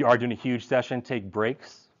 If you are doing a huge session, take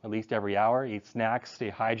breaks at least every hour, eat snacks, stay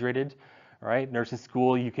hydrated, all right? Nursing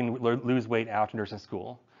school, you can lose weight after nursing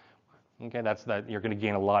school. Okay, that's that you're going to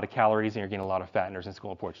gain a lot of calories and you're gaining a lot of fat in nursing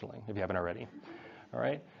school, unfortunately, if you haven't already. All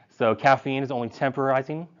right. So caffeine is only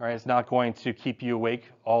temporizing. All right, it's not going to keep you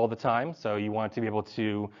awake all the time. So you want to be able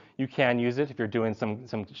to, you can use it if you're doing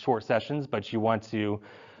some short sessions, but you want to,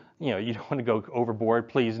 you don't want to go overboard.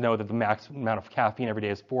 Please know that the max amount of caffeine every day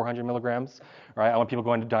is 400 milligrams. All right, I want people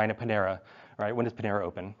going to dine at Panera. All right, when does Panera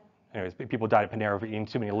open? Anyways, people die at Panera for eating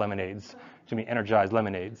too many lemonades, too many energized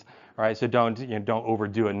lemonades. All right, so don't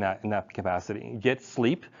overdo it in that capacity. Get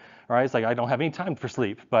sleep. All right, it's like I don't have any time for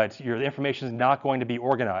sleep, but the information is not going to be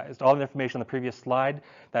organized. All the information on the previous slide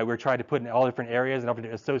that we're trying to put in all different areas and all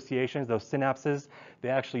different associations, those synapses, they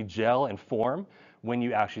actually gel and form when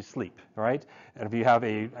you actually sleep. All right, and if you have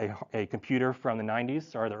a computer from the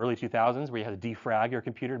 90s or the early 2000s where you have to defrag your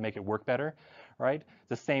computer to make it work better, right? It's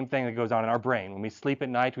the same thing that goes on in our brain. When we sleep at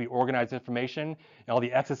night, we organize information, and all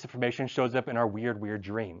the excess information shows up in our weird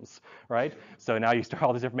dreams, right? So now you start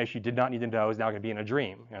all this information you did not need to know is now going to be in a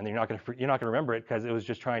dream, and you're not going to remember it because it was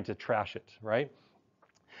just trying to trash it, right?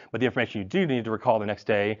 But the information you do need to recall the next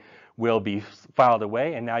day will be filed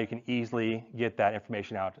away, and now you can easily get that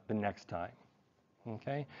information out the next time.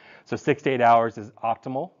 Okay, so 6 to 8 hours is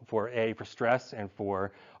optimal for A, for stress, and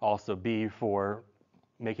for also B, for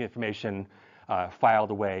making information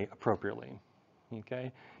filed away appropriately.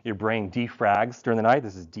 Okay, your brain defrags during the night.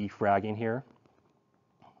 This is defragging here.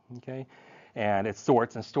 Okay, and it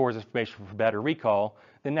sorts and stores information for better recall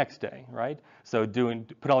the next day, right? So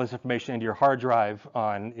put all this information into your hard drive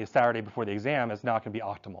on a Saturday before the exam is not going to be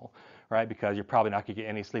optimal, right? Because you're probably not going to get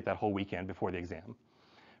any sleep that whole weekend before the exam.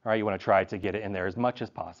 All right, you want to try to get it in there as much as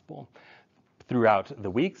possible throughout the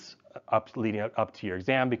weeks leading up to your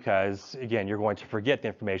exam, because again, you're going to forget the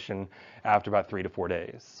information after about 3 to 4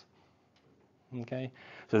 days. Okay,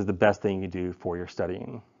 so this is the best thing you can do for your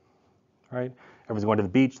studying. All right, everyone's going to the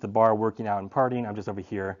beach, the bar, working out and partying. I'm just over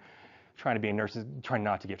here trying to be a nurse, trying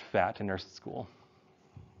not to get fat in nursing school.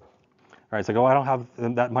 All right, so I don't have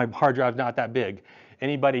that, my hard drive's not that big.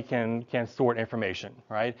 Anybody can sort information,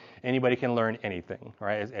 right? Anybody can learn anything,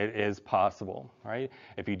 right? It is possible, right?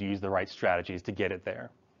 If you use the right strategies to get it there.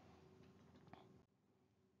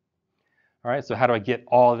 All right, so how do I get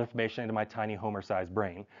all the information into my tiny Homer-sized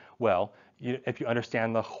brain? Well, if you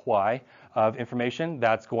understand the why of information,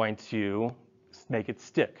 that's going to make it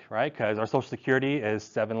stick, right? Because our Social Security is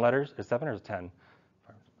 7 letters. Is 7 or is it 10?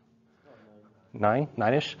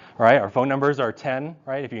 9-ish, all right? Our phone numbers are 10,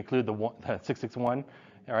 right? If you include the 661,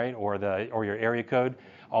 all right, or your area code,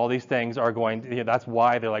 all these things are going. That's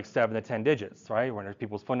why they're like 7 to 10 digits, right? When there's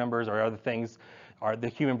people's phone numbers or other things, the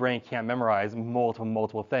human brain can't memorize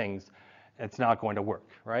multiple things. It's not going to work,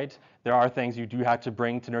 right? There are things you do have to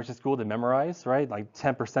bring to nursing school to memorize, right? Like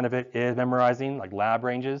 10% of it is memorizing, like lab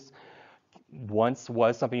ranges. Once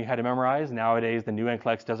was something you had to memorize. Nowadays, the new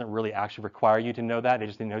NCLEX doesn't really actually require you to know that. They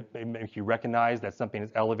just make you recognize that something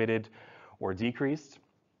is elevated or decreased,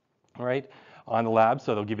 right, on the lab.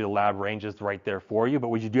 So they'll give you the lab ranges right there for you. But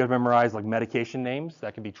what you do have to memorize, like medication names,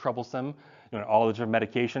 that can be troublesome. All the different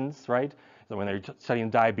medications, right? So when they're studying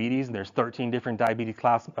diabetes, and there's 13 different diabetes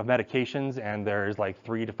class of medications, and there's like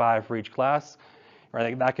 3 to 5 for each class,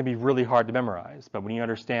 right? That can be really hard to memorize. But when you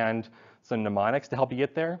understand some mnemonics to help you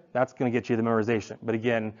get there, that's going to get you the memorization. But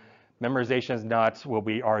again, memorization is not what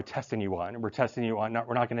we are testing you on. We're testing you on,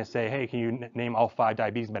 we're not going to say, hey, can you name all 5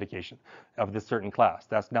 diabetes medication of this certain class?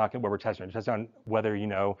 That's not what we're testing. We're testing on whether you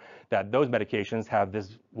know that those medications have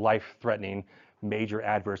this life-threatening major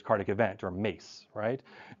adverse cardiac event, or MACE, right?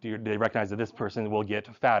 Do they recognize that this person will get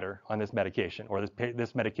fatter on this medication, or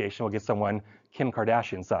this medication will get someone Kim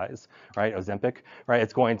Kardashian size, right? Ozempic, right?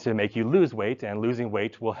 It's going to make you lose weight, and losing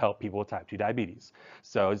weight will help people with type 2 diabetes.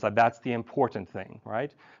 So it's like that's the important thing,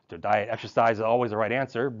 right? So diet, exercise is always the right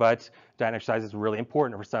answer, but diet and exercise is really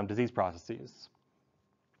important for some disease processes.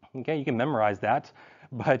 Okay, you can memorize that,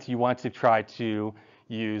 but you want to try to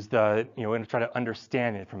use and try to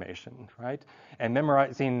understand information, right? And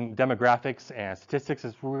memorizing demographics and statistics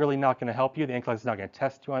is really not going to help you. The NCLEX is not going to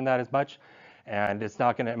test you on that as much, and it's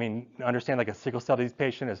not going to, understand like a sickle cell disease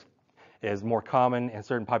patient is more common in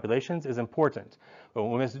certain populations is important. But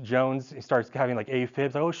when Ms. Jones starts having like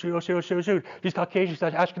AFibs, like, oh shoot, she's Caucasian, she's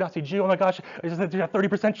Ashkenazi Jew, oh my gosh, there's a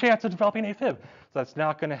 30% chance of developing AFib. So that's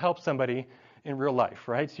not going to help somebody in real life,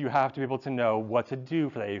 right? So you have to be able to know what to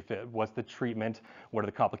do for the AFib, what's the treatment, what are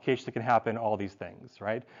the complications that can happen, all these things,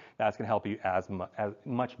 right? That's going to help you as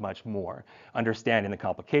much more. Understanding the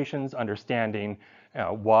complications, understanding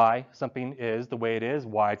why something is the way it is,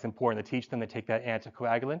 why it's important to teach them to take that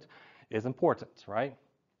anticoagulant is important, right?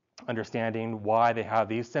 understanding why they have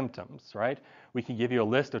these symptoms, right? We can give you a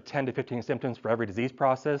list of 10 to 15 symptoms for every disease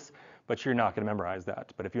process, but you're not going to memorize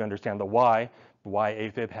that. But if you understand the why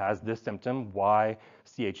AFib has this symptom, why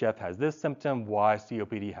CHF has this symptom, why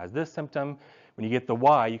COPD has this symptom, when you get the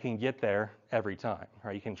why, you can get there every time,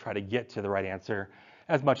 right? You can try to get to the right answer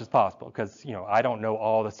as much as possible, because I don't know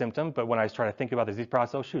all the symptoms, but when I try to think about the disease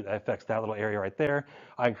process, oh shoot, that affects that little area right there.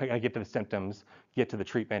 I get to the symptoms, get to the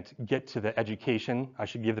treatment, get to the education I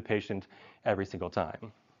should give the patient every single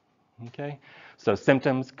time. Okay, so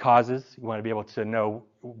symptoms, causes, you want to be able to know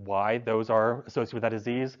why those are associated with that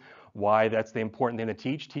disease, why that's the important thing to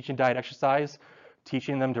teach. Teaching diet, exercise,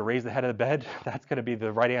 teaching them to raise the head of the bed, that's going to be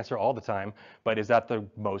the right answer all the time, but is that the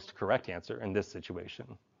most correct answer in this situation?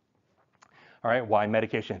 All right, why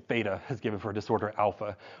medication theta is given for disorder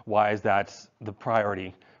alpha? Why is that the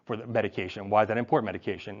priority for the medication? Why is that important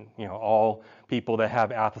medication? All people that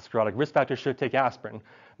have atherosclerotic risk factors should take aspirin,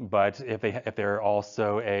 but if they're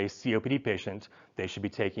also a COPD patient, they should be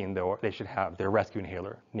taking they should have their rescue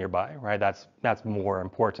inhaler nearby, right? That's more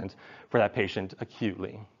important for that patient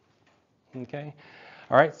acutely. Okay.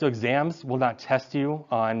 All right, so exams will not test you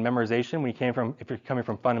on memorization. If you're coming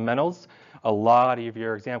from fundamentals, a lot of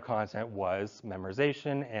your exam content was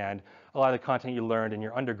memorization, and a lot of the content you learned in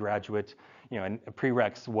your undergraduate, and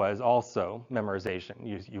prereqs was also memorization.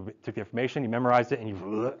 You took the information, you memorized it, and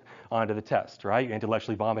you onto the test, right? You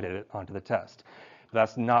intellectually vomited it onto the test. But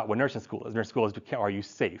that's not what nursing school is. Nursing school is, are you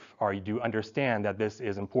safe? Do you understand that this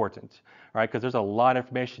is important, right? Because there's a lot of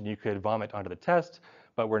information you could vomit onto the test,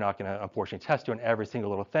 but we're not going to, unfortunately, test you on every single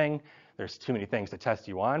little thing. There's too many things to test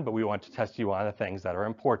you on, but we want to test you on the things that are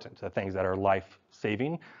important, the things that are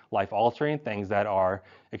life-saving, life-altering, things that are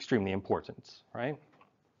extremely important, right?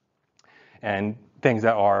 And things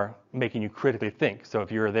that are making you critically think. So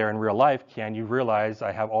if you're there in real life, can you realize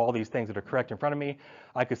I have all these things that are correct in front of me?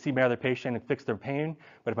 I could see my other patient and fix their pain,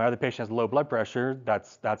 but if my other patient has low blood pressure,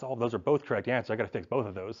 that's all. Those are both correct answers. I got to fix both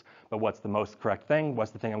of those. But what's the most correct thing?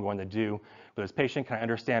 What's the thing I'm going to do for this patient? Can I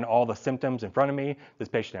understand all the symptoms in front of me? This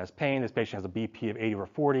patient has pain. This patient has a BP of 80 over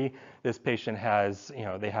 40. This patient has,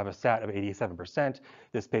 they have a SAT of 87%.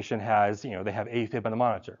 This patient has, they have AFib on the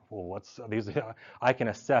monitor. Well, I can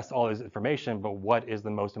assess all this information, but what is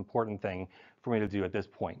the most important thing for me to do at this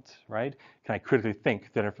point, right? Can I critically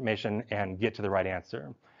think that information and get to the right answer,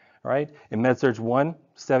 all right? In Med-Surg 1,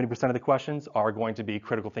 70% of the questions are going to be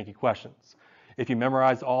critical thinking questions. If you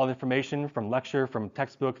memorize all the information from lecture, from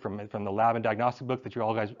textbook, from the lab and diagnostic book that you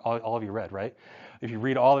all of you read, right? If you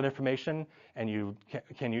read all that information and you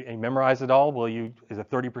memorize it all, is a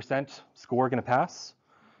 30% score going to pass?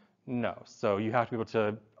 No. So you have to be able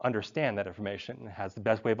to understand that information. The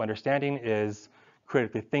best way of understanding is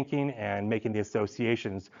critically thinking and making the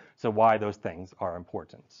associations, so why those things are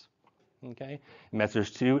important. Okay. In Med-Surg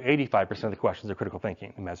 2, 85% of the questions are critical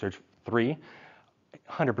thinking. In Med-Surg 3,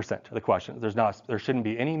 100% of the questions. There shouldn't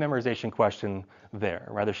be any memorization question there,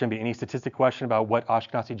 right? There shouldn't be any statistic question about what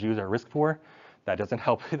Ashkenazi Jews are at risk for. That doesn't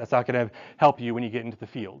help. That's not going to help you when you get into the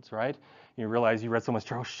fields, right? You realize you read someone's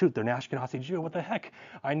story, oh shoot, they're an Ashkenazi Jew. What the heck?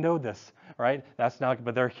 I know this, right? That's not,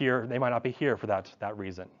 but they're here. They might not be here for that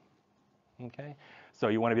reason. Okay. So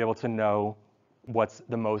you want to be able to know what's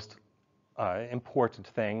the most important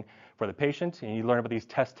thing for the patient, and you learn about these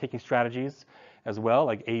test-taking strategies as well,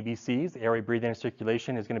 like ABCs, airway, breathing, and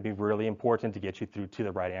circulation is going to be really important to get you through to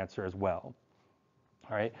the right answer as well.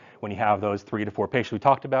 All right, when you have those 3 to 4 patients we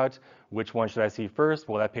talked about, which one should I see first?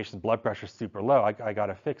 Well, that patient's blood pressure is super low. I got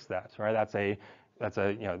to fix that, right? That's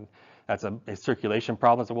a circulation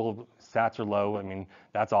problem. So, well, SATs are low. I mean,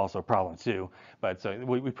 that's also a problem too. But so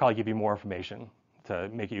we probably give you more information to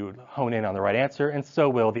make you hone in on the right answer, and so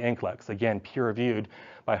will the NCLEX. Again, peer-reviewed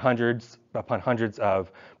by hundreds upon hundreds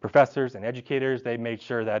of professors and educators. They made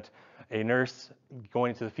sure that a nurse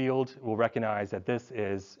going into the field will recognize that this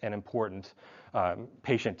is an important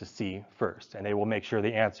patient to see first, and they will make sure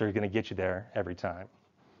the answer is going to get you there every time.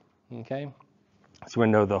 Okay, so we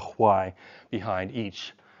know the why behind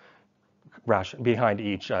each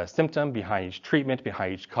symptom, behind each treatment,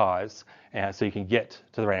 behind each cause, and so you can get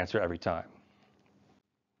to the right answer every time.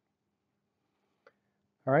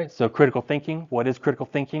 All right, so critical thinking. What is critical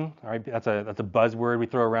thinking? All right, that's a buzzword we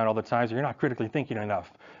throw around all the time. So you're not critically thinking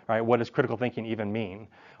enough. All right, what does critical thinking even mean?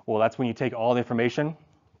 Well, that's when you take all the information,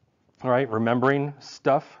 all right, remembering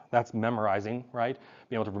stuff, that's memorizing, right?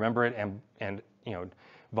 Being able to remember it and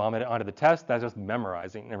vomit it onto the test, that's just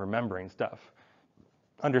memorizing and remembering stuff.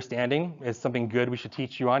 Understanding is something good we should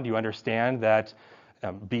teach you on. Do you understand that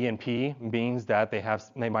BNP means that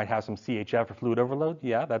they might have some CHF or fluid overload?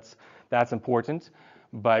 Yeah, that's important.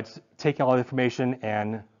 But taking all the information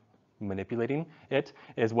and manipulating it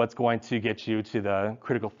is what's going to get you to the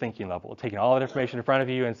critical thinking level, taking all that information in front of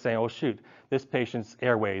you and saying, oh shoot, this patient's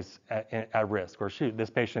airways at risk, or shoot, this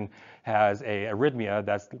patient has a arrhythmia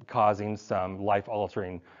that's causing some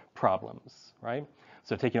life-altering problems, right?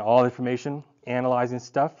 So taking all the information, analyzing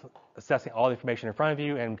stuff, assessing all the information in front of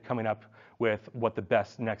you, and coming up with what the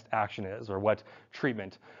best next action is, or what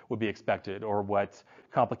treatment would be expected, or what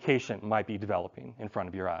complication might be developing in front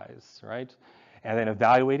of your eyes, right? And then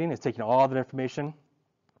evaluating is taking all that information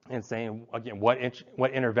and saying, again,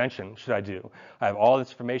 what intervention should I do? I have all this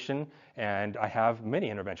information, and I have many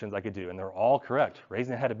interventions I could do, and they're all correct.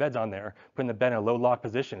 Raising the head of bed's on there. Putting the bed in a low lock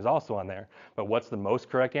position is also on there. But what's the most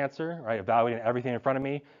correct answer, right? Evaluating everything in front of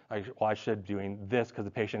me, I should be doing this because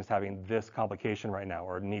the patient is having this complication right now,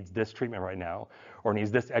 or needs this treatment right now, or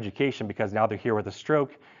needs this education because now they're here with a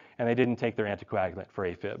stroke, and they didn't take their anticoagulant for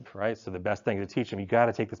AFib, right? So the best thing to teach them, you got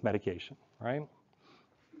to take this medication, right?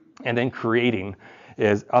 And then creating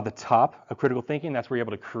is at the top of critical thinking. That's where you're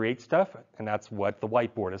able to create stuff, and that's what the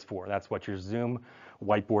whiteboard is for. That's what your Zoom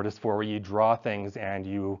whiteboard is for, where you draw things and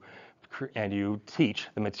you teach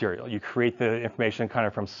the material. You create the information kind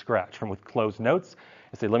of from scratch, with closed notes,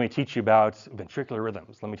 and say, let me teach you about ventricular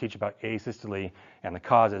rhythms. Let me teach you about asystole and the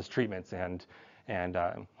causes, treatments, and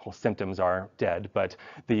whole symptoms are dead. But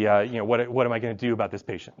the what am I going to do about this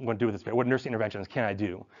patient? What do with this patient? What nursing interventions can I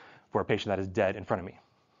do for a patient that is dead in front of me?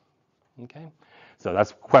 Okay, so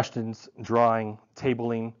that's questions, drawing,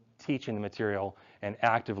 tabling, teaching the material, and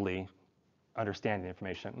actively understanding the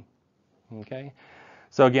information. Okay,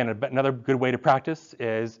 so again, another good way to practice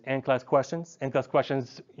is in-class questions. In-class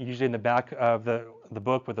questions, usually in the back of the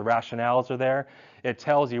book with the rationales are there. It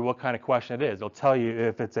tells you what kind of question it is. It'll tell you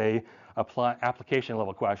if it's a application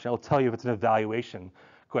level question. It'll tell you if it's an evaluation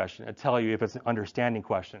question. It'll tell you if it's an understanding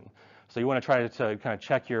question. So you want to try to kind of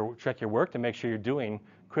check your work to make sure you're doing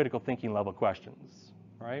critical thinking level questions,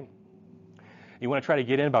 right? You want to try to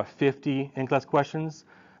get in about 50 in-class questions.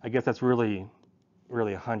 I guess that's really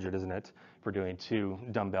 100, isn't it? If we're doing 2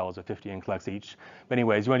 dumbbells of 50 in-class each. But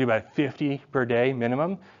anyways, you want to do about 50 per day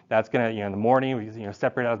minimum. That's going to, in the morning, we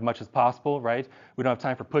separate out as much as possible, right? We don't have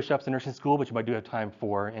time for push-ups in nursing school, but you might do have time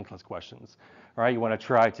for in-class questions. All right, you want to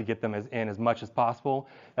try to get them in as much as possible.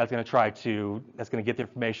 That's going to get the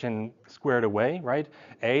information squared away, right?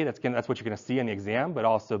 A, that's what you're going to see in the exam, but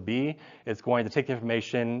also B, it's going to take the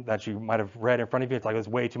information that you might have read in front of you. It's like there's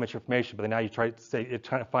way too much information, but then now you try to say it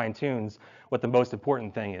kind of fine-tunes what the most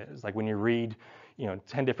important thing is. Like when you read, 10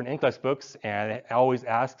 different in-class books, and it always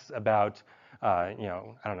asks about, about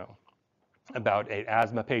an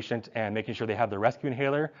asthma patient and making sure they have the rescue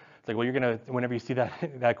inhaler. It's like, well, you're going to, whenever you see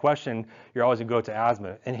that question, you're always going to go to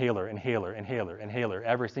asthma, inhaler, inhaler, inhaler, inhaler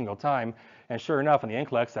every single time. And sure enough, on the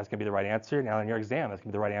NCLEX, that's going to be the right answer. Now in your exam, that's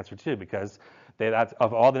going to be the right answer too, because that's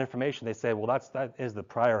of all the information, they say, well, that is the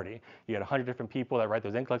priority. You had 100 different people that write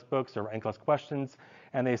those NCLEX books or NCLEX questions,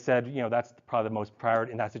 and they said, that's probably the most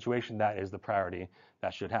priority in that situation. That is the priority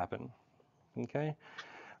that should happen. Okay.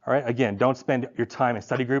 All right, again, don't spend your time in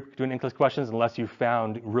study group doing NCLEX questions unless you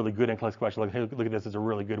found really good NCLEX questions. Like, hey, look at this, is a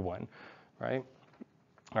really good one, right?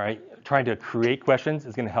 All right, trying to create questions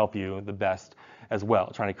is going to help you the best as well.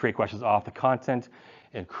 Trying to create questions off the content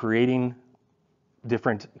and creating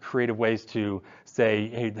different creative ways to say,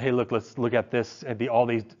 hey, look, let's look at this, all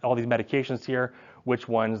these medications here. Which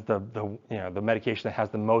one's the medication that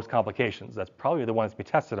has the most complications? That's probably the ones to be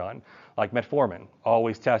tested on, like metformin.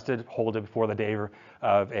 Always tested, hold it before the day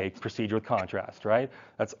of a procedure with contrast, right?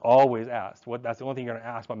 That's always asked. That's the only thing you're going to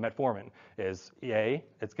ask about metformin is A,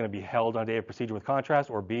 it's going to be held on a day of procedure with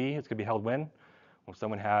contrast, or B, it's going to be held when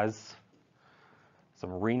someone has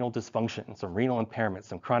some renal dysfunction, some renal impairment,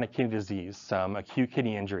 some chronic kidney disease, some acute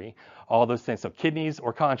kidney injury, all those things. So kidneys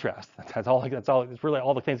or contrast, that's all. It's really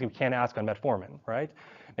all the things we can ask on metformin, right?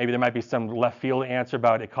 Maybe there might be some left field answer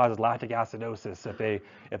about it causes lactic acidosis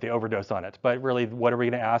if they overdose on it. But really, what are we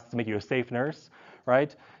going to ask to make you a safe nurse,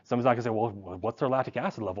 right? Someone's not going to say, well, what's their lactic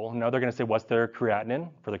acid level? No, they're going to say, what's their creatinine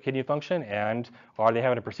for their kidney function, and are they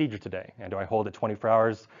having a procedure today? And do I hold it 24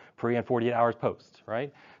 hours pre and 48 hours post,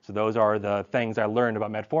 right? So those are the things I learned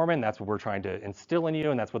about metformin. That's what we're trying to instill in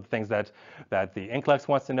you, and that's what the things that the NCLEX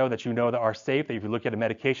wants to know, that you know that are safe. That if you look at a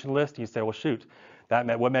medication list, you say, well, shoot,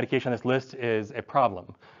 what medication on this list is a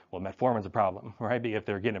problem? Well, metformin's a problem, right? If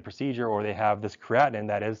they're getting a procedure or they have this creatinine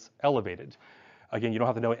that is elevated. Again, you don't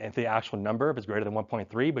have to know if the actual number, if it's greater than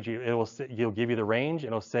 1.3, but it'll give you the range.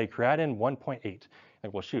 It'll say creatinine 1.8.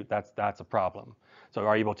 Like, well, shoot, that's a problem. So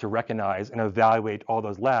are you able to recognize and evaluate all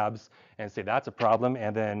those labs and say that's a problem,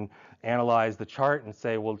 and then analyze the chart and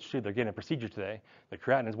say, well, shoot, they're getting a procedure today. The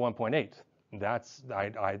creatinine is 1.8.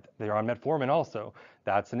 they're on metformin also.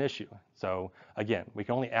 That's an issue. So again, we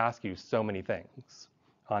can only ask you so many things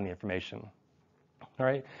on the information. All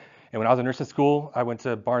right. And when I was in nursing school, I went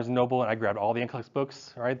to Barnes & Noble and I grabbed all the NCLEX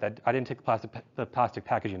books, right? That I didn't take the plastic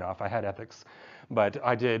packaging off. I had ethics. But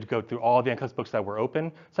I did go through all the NCLEX books that were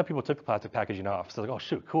open. Some people took the plastic packaging off. So I was like, oh,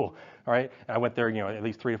 shoot, cool. All right. And I went there, at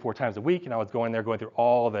least 3 to 4 times a week. And I was going through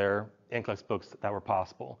all their NCLEX books that were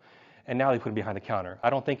possible. And now they put them behind the counter. I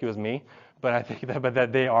don't think it was me, but I think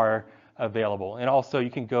that they are available. And also you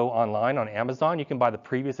can go online on Amazon. You can buy the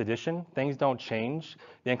previous edition. Things don't change.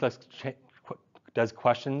 The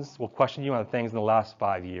NCLEX will question you on things in the last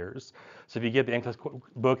 5 years. So if you get the NCLEX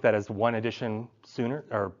book that is one edition sooner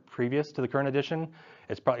or previous to the current edition,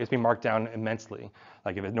 it's being marked down immensely.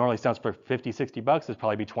 Like if it normally sells for $50, $60, it's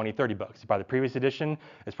probably be $20, $30. If you buy the previous edition,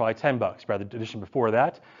 it's probably $10. If you buy the edition before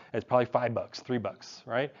that, it's probably $5, $3,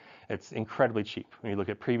 right? It's incredibly cheap when you look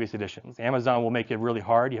at previous editions. Amazon will make it really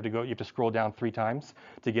hard. You have to scroll down 3 times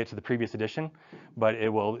to get to the previous edition, but it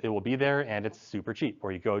will be there and it's super cheap.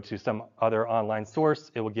 Or you go to some other online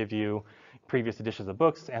source, it will give you previous editions of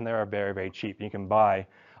books and they are very, very cheap. You can buy,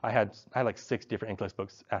 I had like 6 different NCLEX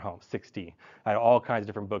books at home, 60. I had all kinds of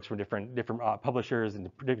different books from different publishers and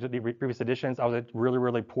previous editions. I was a really,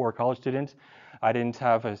 really poor college student. I didn't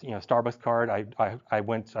have a Starbucks card. I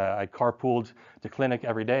carpooled to clinic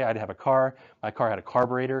every day. I had to have a car. My car had a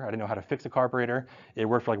carburetor. I didn't know how to fix a carburetor. It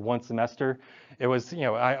worked for like 1 semester. It was,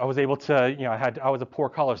 I was able to, I was a poor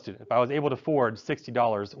college student, but I was able to afford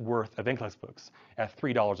 $60 worth of NCLEX books at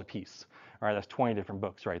 $3 a piece. All right, that's 20 different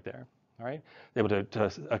books right there. All right, able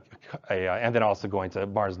and then also going to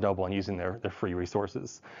Barnes & Noble and using their free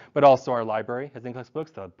resources. But also our library has NCLEX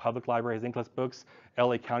books. The public library has NCLEX books.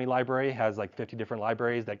 LA County Library has like 50 different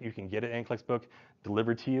libraries that you can get an NCLEX book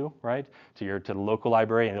delivered to you, right? To the local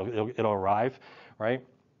library, and it'll arrive, right?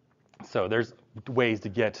 So there's ways to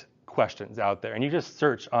get questions out there, and you just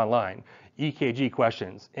search online EKG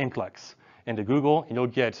questions NCLEX into Google, and you'll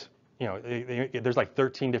get there's like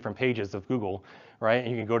 13 different pages of Google, right? And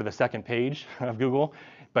you can go to the second page of Google,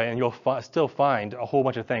 and you'll still find a whole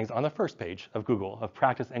bunch of things on the first page of Google of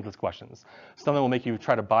practice NCLEX questions. Some of them will make you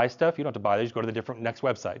try to buy stuff. You don't have to buy these. Just go to the different next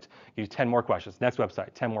website. Give you 10 more questions. Next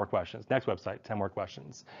website, 10 more questions. Next website, 10 more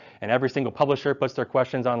questions. And every single publisher puts their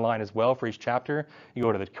questions online as well for each chapter. You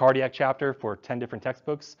go to the cardiac chapter for 10 different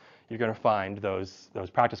textbooks. You're going to find those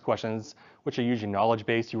practice questions, which are usually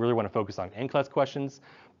knowledge-based. You really want to focus on NCLEX questions,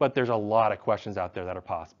 but there's a lot of questions out there that are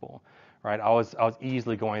possible. Right, I was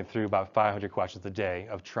easily going through about 500 questions a day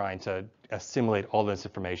of trying to assimilate all this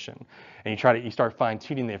information, and you start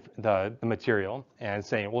fine-tuning the material and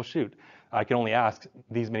saying, well, shoot, I can only ask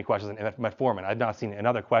these many questions in metformin. I've not seen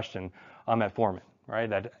another question on metformin, right?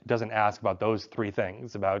 That doesn't ask about those 3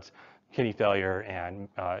 things about kidney failure and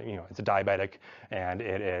it's a diabetic and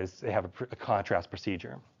they have a contrast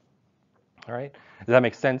procedure. All right, does that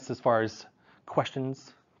make sense as far as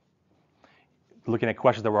questions? Looking at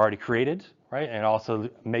questions that were already created, right? And also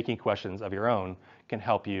making questions of your own can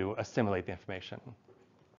help you assimilate the information.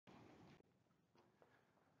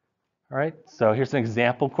 All right, so here's some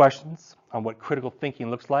example questions on what critical thinking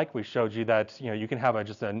looks like. We showed you that you can have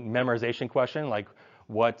just a memorization question like,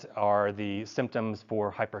 what are the symptoms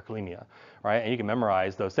for hyperkalemia, right? And you can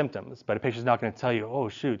memorize those symptoms, but a patient's not going to tell you, oh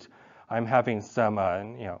shoot, I'm having some,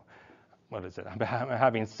 what is it? I'm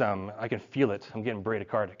having some, I can feel it, I'm getting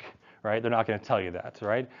bradycardic. Right? They're not going to tell you that,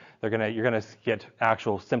 right? You're going to get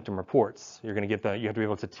actual symptom reports. You have to be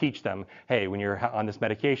able to teach them, hey, when you're on this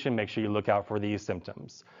medication, make sure you look out for these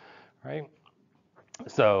symptoms, right?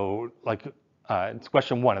 So, like, it's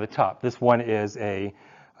question 1 at the top. This one is a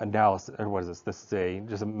analysis, or what is this? This is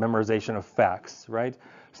just a memorization of facts, right?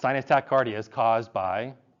 Sinus tachycardia is caused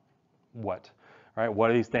by what? Right? What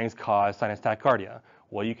do these things cause sinus tachycardia?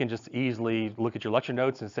 Well, you can just easily look at your lecture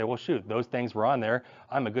notes and say, well, shoot, those things were on there.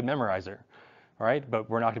 I'm a good memorizer, right? But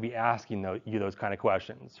we're not going to be asking you those kind of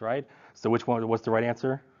questions, right? So what's the right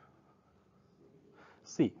answer?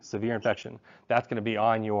 C, severe infection. That's going to be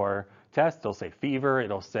on your test. It'll say fever,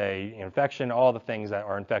 it'll say infection, all the things that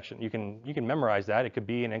are infection. You can memorize that. It could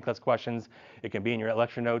be in NCLEX questions. It can be in your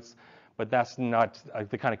lecture notes. But that's not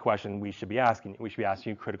the kind of question we should be asking. We should be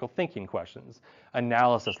asking you critical thinking questions,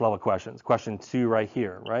 analysis level questions. Question 2 right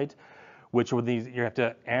here, right? Which of these you have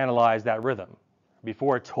to analyze that rhythm.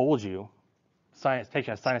 Before it told you, patient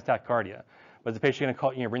has sinus tachycardia, but is the patient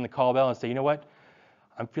going to ring the call bell and say, you know what?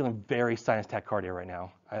 I'm feeling very sinus tachycardia right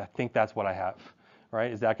now. I think that's what I have,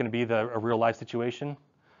 right? Is that going to be a real life situation?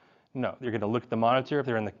 No, you're going to look at the monitor if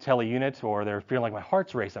they're in the tele unit or they're feeling like my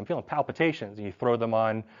heart's racing. I'm feeling palpitations, and you throw them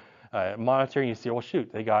on monitoring, you see, well,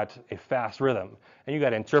 shoot, they got a fast rhythm, and you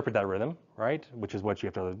got to interpret that rhythm, right? Which is what you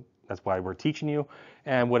have to, that's why we're teaching you.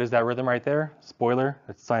 And what is that rhythm right there? Spoiler,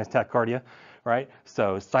 it's sinus tachycardia, right?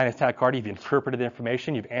 So sinus tachycardia, you've interpreted the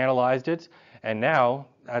information, you've analyzed it, and now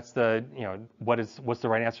that's the, what's the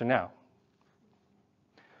right answer now?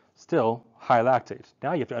 Still high lactate.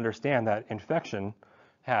 Now you have to understand that infection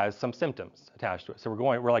has some symptoms attached to it. So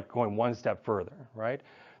we're like going one step further, right?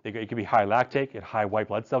 It could be high lactate, high white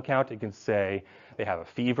blood cell count. It can say they have a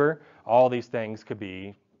fever. All these things could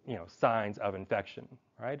be, signs of infection,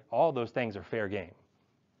 right? All those things are fair game,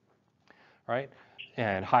 right?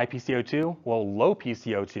 And high PCO2, well, low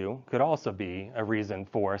PCO2 could also be a reason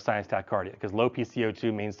for sinus tachycardia, because low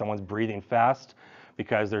PCO2 means someone's breathing fast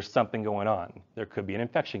because there's something going on. There could be an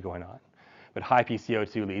infection going on. But high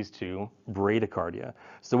PCO2 leads to bradycardia.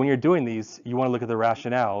 So when you're doing these, you want to look at the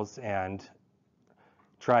rationales and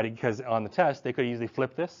try to, because on the test, they could easily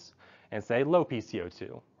flip this and say low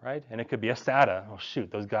PCO2, right? And it could be a SATA. Oh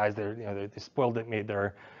shoot, those guys, they spoiled it,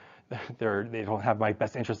 they don't have my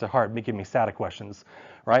best interest at heart, giving me SATA questions,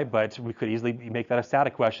 right? But we could easily make that a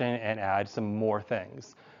SATA question and add some more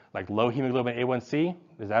things. Like low hemoglobin A1C,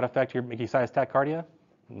 does that affect your making sinus tachycardia?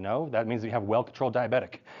 No, that means you have well-controlled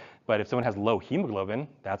diabetic. But if someone has low hemoglobin,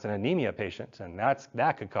 that's an anemia patient, and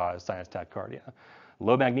that could cause sinus tachycardia.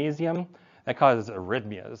 Low magnesium, that causes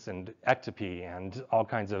arrhythmias and ectopy and all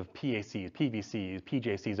kinds of PACs, PVCs,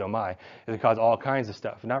 PJCs, oh my. It can cause all kinds of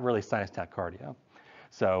stuff, not really sinus tachycardia.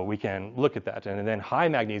 So we can look at that. And then high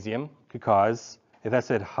magnesium could cause, if that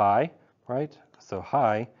said high, right? So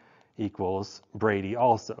high equals Brady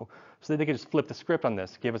also. So they could just flip the script on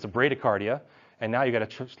this, give us a bradycardia, and now you got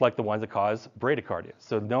to select the ones that cause bradycardia.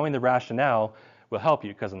 So knowing the rationale will help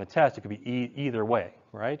you, because on the test it could be either way,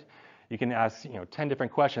 right? You can ask 10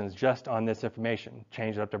 different questions just on this information.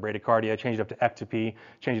 Change it up to bradycardia, change it up to ectopy,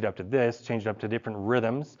 change it up to this, change it up to different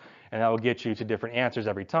rhythms, and that will get you to different answers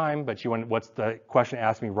every time. But what's the question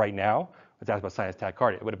asked me right now? It's asked about sinus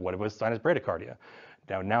tachycardia. What if it was sinus bradycardia?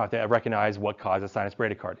 Now I have to recognize what causes sinus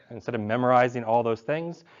bradycardia. Instead of memorizing all those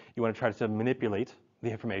things, you want to try to manipulate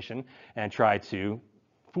the information and try to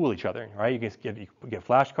fool each other, right? You can get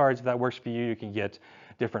flashcards if that works for you. You can get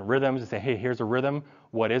different rhythms and say, hey, here's a rhythm.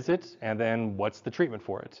 What is it? And then what's the treatment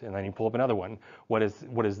for it? And then you pull up another one. What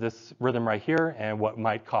is this rhythm right here, and what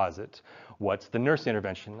might cause it? What's the nurse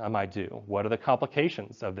intervention I might do? What are the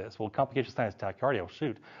complications of this? Well, complications of sinus tachycardia, well,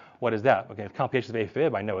 shoot, what is that? Okay, complications of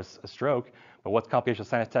AFib, I know it's a stroke, but what's complications of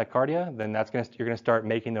sinus tachycardia? Then you're going to start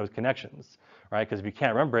making those connections, right? Because if you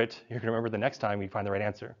can't remember it, you're going to remember the next time you find the right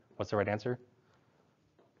answer. What's the right answer?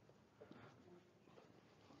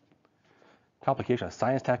 Complication of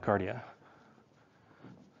sinus tachycardia.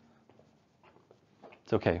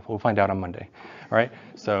 It's okay, we'll find out on Monday. All right,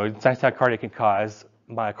 so sinus tachycardia can cause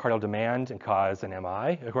myocardial demand and cause an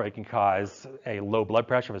MI, or it can cause a low blood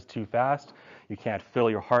pressure if it's too fast. You can't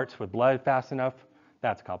fill your heart with blood fast enough.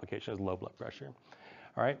 That's a complication, is low blood pressure.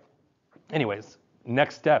 All right, anyways,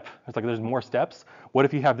 next step, it's like there's more steps. What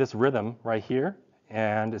if you have this rhythm right here,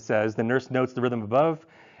 and it says the nurse notes the rhythm above,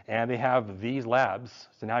 and they have these labs.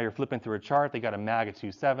 So now you're flipping through a chart. They got a MAG of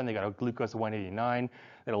 2.7. They got a glucose of 189.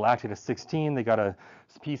 They got a lactate of 16. They got a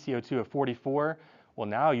PCO2 of 44. Well,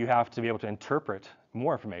 now you have to be able to interpret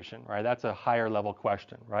more information, right? That's a higher level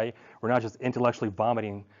question, right? We're not just intellectually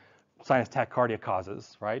vomiting sinus tachycardia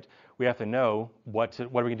causes, right? We have to know what are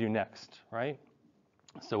we going to do next, right?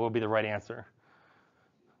 So what would be the right answer?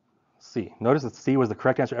 C. Notice that C was the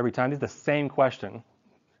correct answer every time. This is the same question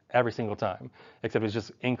every single time, except it's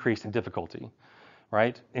just increased in difficulty,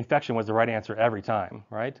 right? Infection was the right answer every time,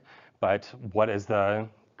 right? But what is the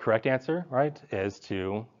correct answer, right? Is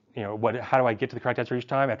to, how do I get to the correct answer each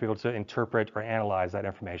time? I have to be able to interpret or analyze that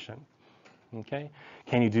information, okay?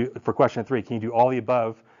 For question 3, can you do all the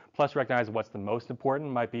above, plus recognize what's the most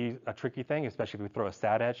important? Might be a tricky thing, especially if we throw a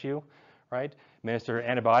SAT at you, right? Administer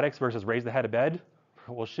antibiotics versus raise the head of bed.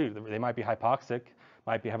 Well, shoot, they might be hypoxic,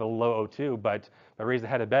 might have a low O2, but raise the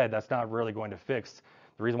head of bed, that's not really going to fix.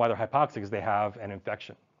 The reason why they're hypoxic is they have an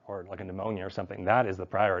infection or like a pneumonia or something. That is the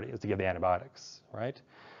priority, is to give the antibiotics, right?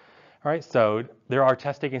 All right, so there are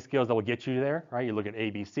test-taking skills that will get you there, right? You look at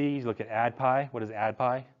ABC, you look at ADPI. What is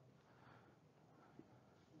ADPI?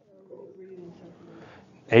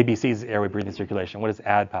 ABC is airway, breathing, circulation. What is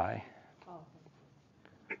ADPI?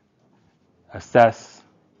 Assess,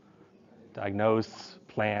 diagnose,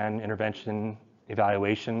 plan, intervention,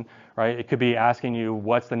 evaluation, right? It could be asking you,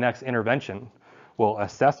 what's the next intervention? Well,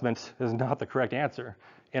 assessment is not the correct answer.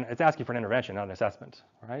 it's asking for an intervention, not an assessment,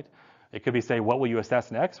 right? It could be say, what will you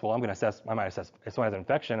assess next? Well, I might assess, if someone has an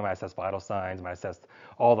infection, I might assess vital signs, I might assess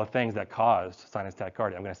all the things that caused sinus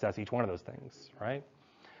tachycardia. I'm going to assess each one of those things, right?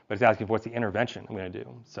 But it's asking for what's the intervention I'm going to do.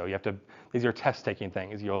 So you have to, these are test-taking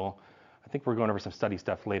things. I think we're going over some study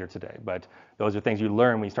stuff later today, but those are things you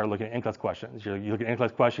learn when you start looking at in-class questions. You look at an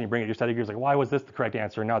in-class question, you bring it to your study group, like, why was this the correct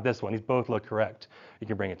answer and not this one? These both look correct. You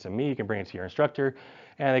can bring it to me, you can bring it to your instructor,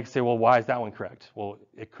 and they can say, well, why is that one correct? Well,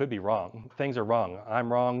 it could be wrong. Things are wrong.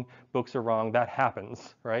 I'm wrong, books are wrong, that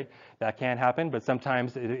happens, right? That can happen, but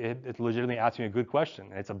sometimes it's legitimately asking a good question,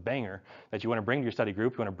 and it's a banger that you want to bring to your study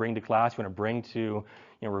group, you want to bring to class, you want to bring to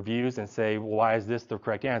reviews and say, well, why is this the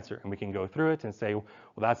correct answer? And we can go through it and say, well,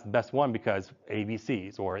 that's the best one because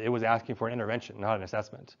ABCs, or it was asking for an intervention, not an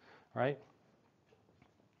assessment, right?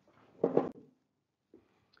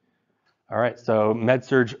 All right, so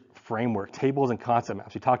Med-Surg framework, tables and concept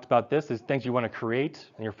maps. We talked about this. There's things you want to create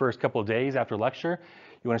in your first couple of days after lecture.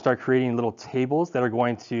 You want to start creating little tables that are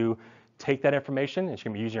going to take that information. It's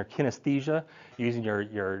going to be using your kinesthesia, using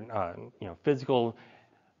your physical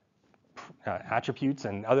attributes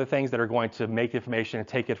and other things that are going to make the information and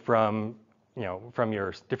take it from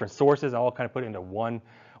your different sources, all kind of put it into one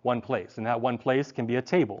place. And that one place can be a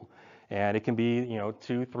table. And it can be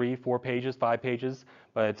 2, 3, 4 pages, 5 pages.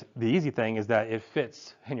 But the easy thing is that it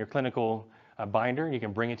fits in your clinical binder. You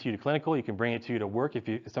can bring it to you to clinical. You can bring it to you to work. If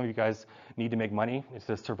some of you guys need to make money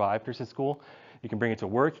to survive nursing school, you can bring it to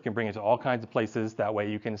work. You can bring it to all kinds of places. That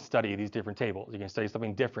way you can study these different tables. You can study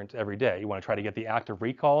something different every day. You want to try to get the active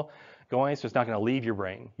recall going, so it's not going to leave your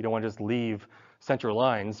brain. You don't want to just leave central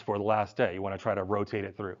lines for the last day. You want to try to rotate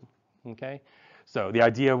it through. Okay? So the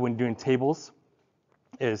idea when doing tables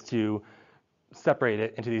is to separate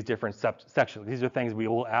it into these different sections. These are things we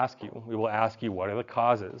will ask you. We will ask you, what are the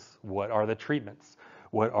causes? What are the treatments?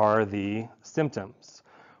 What are the symptoms?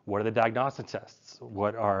 What are the diagnostic tests?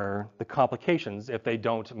 What are the complications if they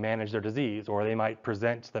don't manage their disease, or they might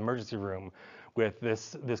present to the emergency room with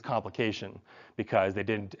this complication because they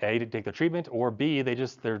didn't take the treatment, or B,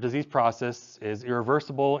 their disease process is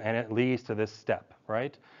irreversible and it leads to this step,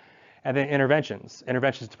 right? And then interventions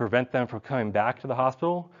to prevent them from coming back to the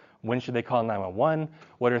hospital. When should they call 911?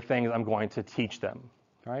 What are things I'm going to teach them,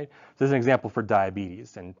 right? So this is an example for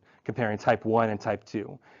diabetes and comparing type 1 and type 2.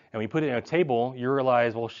 And when you put it in a table, you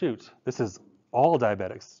realize, well, shoot, this is all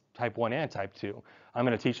diabetics, type 1 and type 2. I'm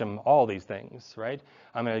going to teach them all these things, right?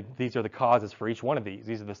 These are the causes for each one of these.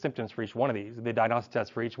 These are the symptoms for each one of these, the diagnostic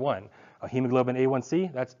tests for each one. A hemoglobin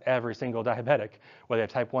A1C, that's every single diabetic, whether they have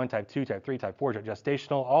type 1, type 2, type 3, type 4,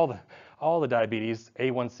 gestational, all the diabetes,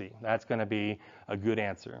 A1C. That's going to be a good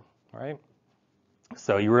answer, right?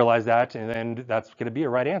 So you realize that, and then that's going to be a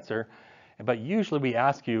right answer. But usually we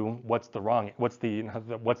ask you what's the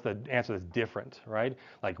answer that's different, right?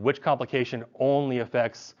 Like which complication only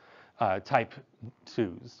affects type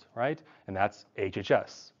 2s, right? And that's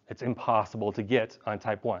HHS. It's impossible to get on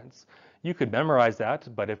type 1s. You could memorize that,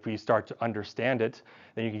 but if we start to understand it,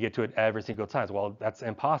 then you can get to it every single time. Well, that's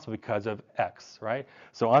impossible because of X, right?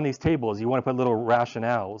 So on these tables, you want to put little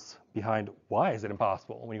rationales behind why is it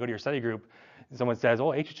impossible. When you go to your study group, someone says, oh,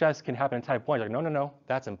 HHS can happen in type 1. You're like, no,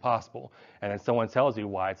 that's impossible. And then someone tells you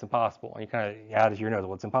why it's impossible. And you kind of add it to your nose,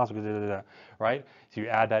 well, it's impossible, right? So you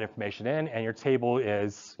add that information in, and your table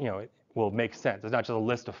is, it will make sense. It's not just a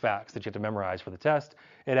list of facts that you have to memorize for the test.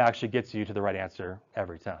 It actually gets you to the right answer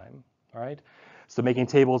every time, all right? So making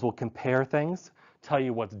tables will compare things, tell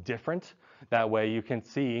you what's different. That way you can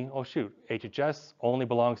see, oh, shoot, HHS only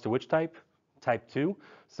belongs to which type? Type 2.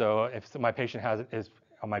 So if my patient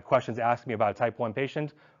my questions ask me about a type 1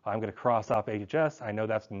 patient, I'm going to cross off HHS. I know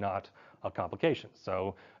that's not a complication.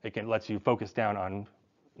 So it lets you focus down on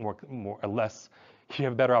more or less. You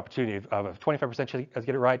have a better opportunity of a 25% chance to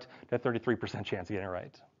get it right to a 33% chance of getting it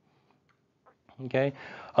right. Okay,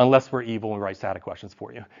 unless we're evil and we write static questions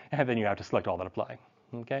for you, and then you have to select all that apply.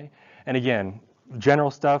 Okay, and again,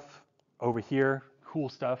 general stuff over here, cool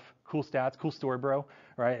stuff, cool stats, cool story, bro.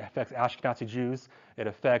 Right? It affects Ashkenazi Jews. It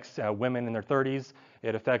affects women in their 30s.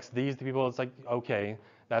 It affects these people. It's like, okay,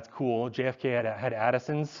 that's cool. JFK had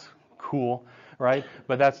Addison's, cool, right?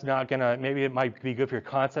 But that's not gonna. Maybe it might be good for your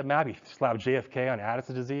concept map. You slap JFK on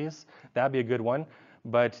Addison's disease. That'd be a good one.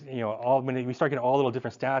 But when we start getting all little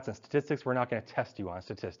different stats and statistics, we're not going to test you on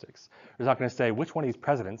statistics. We're not going to say which one of these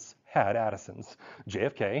presidents had Addison's,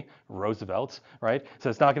 JFK, Roosevelt, right?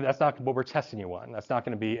 So that's not what we're testing you on. That's not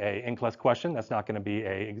going to be a in-class question. That's not going to be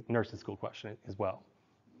a nursing school question as well.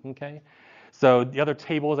 Okay. So the other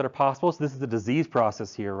tables that are possible. So this is the disease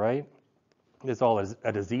process here, right? This all is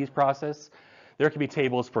a disease process. There could be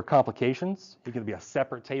tables for complications. It could be a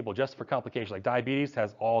separate table just for complications. Like diabetes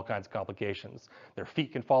has all kinds of complications. Their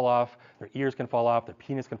feet can fall off, their ears can fall off, their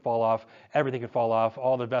penis can fall off, everything can fall off.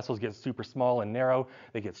 All the vessels get super small and narrow.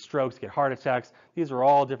 They get strokes, get heart attacks. These are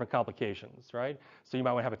all different complications, right? So you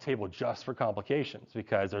might want to have a table just for complications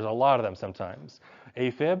because there's a lot of them sometimes.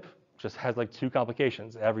 AFib just has like 2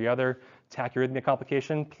 complications. Every other tachyarrhythmia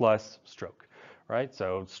complication plus stroke. Right?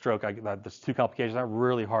 So stroke, there's 2 complications. Not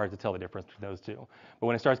really hard to tell the difference between those 2. But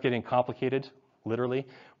when it starts getting complicated, literally,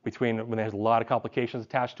 when there's a lot of complications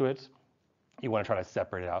attached to it, you want to try to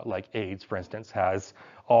separate it out. Like AIDS, for instance, has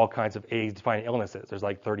all kinds of AIDS-defining illnesses. There's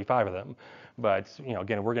like 35 of them. But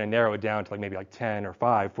again, we're going to narrow it down to like maybe like 10 or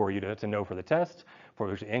 5 for you to know for the test.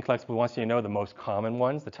 For the NCLEX, we want you to know the most common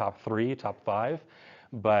ones, the top 3, top 5.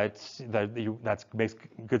 But that makes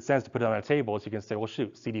good sense to put it on a table, so you can say, well,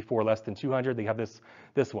 shoot, CD4 less than 200, they have this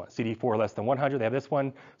one. CD4 less than 100, they have this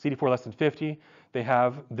one. CD4 less than 50, they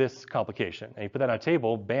have this complication. And you put that on a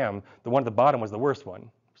table, bam, the one at the bottom was the worst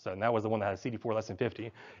one. So and that was the one that had CD4 less than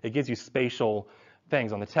 50. It gives you spatial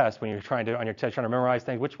things on the test when you're trying to memorize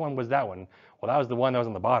things. Which one was that one? Well, that was the one that was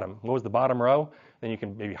on the bottom. What was the bottom row? Then you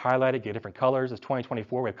can maybe highlight it, get different colors. It's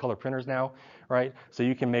 2024, we have color printers now, right? So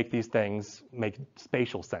you can make these things make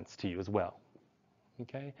spatial sense to you as well,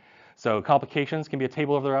 okay? So complications can be a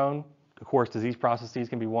table of their own. Of course, disease processes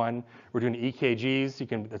can be one. We're doing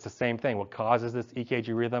EKGs. It's the same thing. What causes this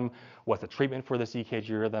EKG rhythm? What's the treatment for this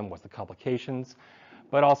EKG rhythm? What's the complications?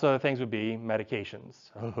 But also the things would be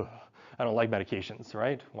medications. Ugh, I don't like medications,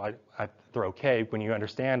 right? Well, they're okay when you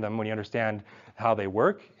understand them, when you understand how they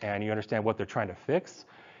work and you understand what they're trying to fix.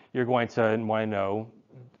 You're going to want to know,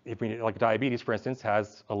 like diabetes, for instance,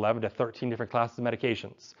 has 11 to 13 different classes of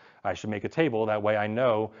medications. I should make a table, that way I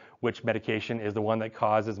know which medication is the one that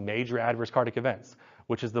causes major adverse cardiac events,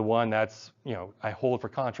 which is the one that's, I hold for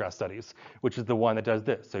contrast studies, which is the one that does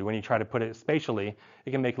this. So when you try to put it spatially,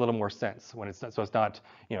 it can make a little more sense when it's not, so it's not,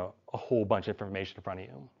 a whole bunch of information in front of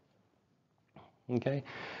you. Okay,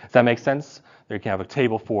 does that make sense? There you can have a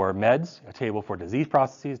table for meds, a table for disease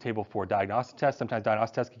processes, a table for diagnostic tests. Sometimes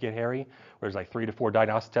diagnostic tests can get hairy, where there's like 3 to 4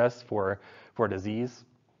 diagnostic tests for a disease.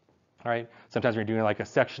 All right. Sometimes when you're doing like a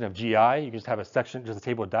section of GI, you can just have a section, just a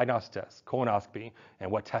table of diagnostic tests, colonoscopy,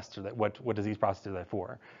 and what tests are that, what disease process is that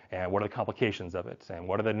for, and what are the complications of it, and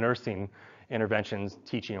what are the nursing interventions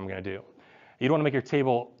teaching I'm going to do. You don't want to make your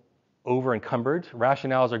table over encumbered.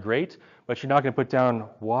 Rationales are great, but you're not going to put down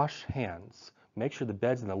wash hands. Make sure the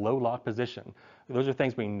bed's in the low lock position. Those are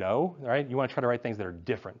things we know, right? You want to try to write things that are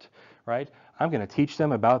different, right? I'm going to teach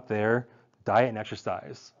them about their diet and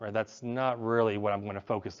exercise, right? That's not really what I'm going to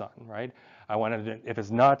focus on, right? I wanted to, if it's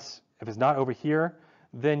not over here,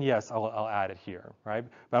 then yes, I'll add it here, right?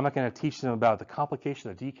 But I'm not going to teach them about the complication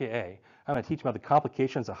of DKA. I'm going to teach them about the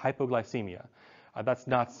complications of hypoglycemia. That's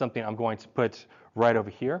not something I'm going to put right over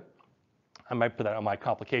here. I might put that on my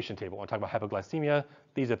complication table. When I talk about hypoglycemia,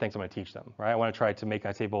 these are things I'm going to teach them, right? I want to try to make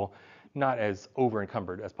my table not as over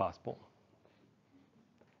encumbered as possible.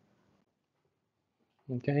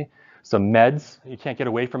 Okay, so meds, you can't get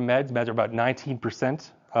away from meds. Meds are about 19%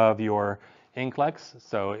 of your NCLEX,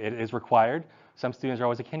 so it is required. Some students are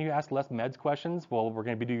always like, can you ask less meds questions? Well, we're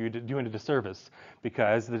going to be doing a disservice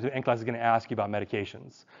because the NCLEX is going to ask you about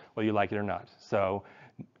medications, whether you like it or not. So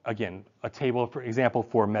again, a table, for example,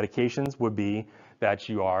 for medications would be that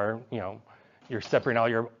you're separating all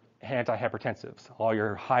your antihypertensives, all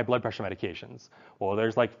your high blood pressure medications. Well,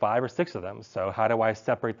 there's like 5 or 6 of them, so how do I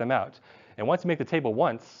separate them out? And once you make the table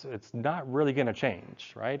once, it's not really going to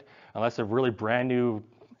change, right? Unless a really brand new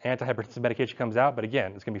antihypertensive medication comes out, but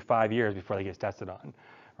again, it's going to be 5 years before they get tested on,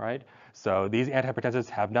 right? So these antihypertensives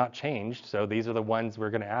have not changed, so these are the ones we're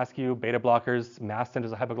going to ask you. Beta blockers, mast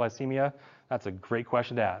centers of hypoglycemia, that's a great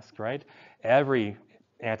question to ask, right? Every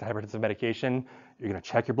antihypertensive medication, you're going to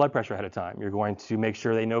check your blood pressure ahead of time. You're going to make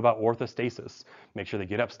sure they know about orthostasis, make sure they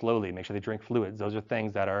get up slowly, make sure they drink fluids. Those are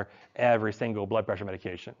things that are every single blood pressure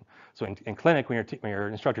medication. So in clinic, when your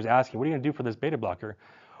instructor's asking, what are you going to do for this beta blocker?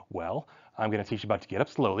 Well, I'm going to teach you about to get up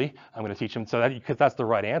slowly. I'm going to teach them so that, because that's the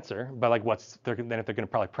right answer, but like then if they're going to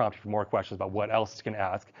probably prompt you for more questions about what else you can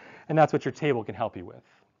ask, and that's what your table can help you with,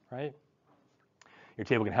 right? Your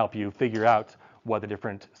table can help you figure out what the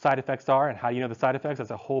different side effects are, and how you know the side effects.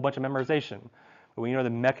 That's a whole bunch of memorization. But when you know the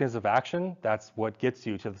mechanism of action, that's what gets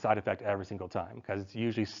you to the side effect every single time, because it's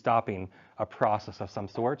usually stopping a process of some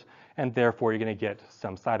sort, and therefore you're going to get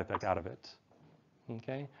some side effect out of it.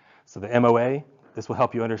 Okay, so the MOA, this will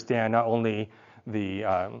help you understand not only the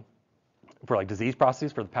for like disease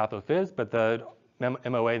processes for the pathophys, but the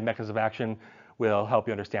MOA, the mechanism of action, will help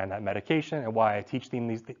you understand that medication and why I teach them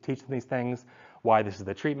these things, why this is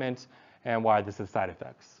the treatment, and why this is side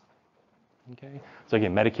effects. Okay, so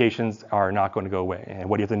again, medications are not going to go away. And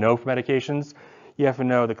what do you have to know for medications? You have to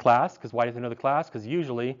know the class, because why do you have to know the class? Because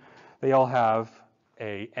usually they all have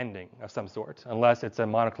a ending of some sort, unless it's a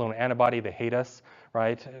monoclonal antibody. They hate us,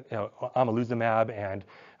 right? You know, omalizumab and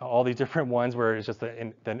all these different ones where it's just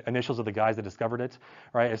the initials of the guys that discovered it,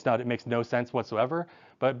 right? It's not, it makes no sense whatsoever.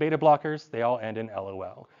 But beta blockers, they all end in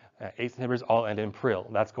LOL. ACE inhibitors all end in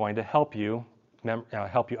pril. That's going to help you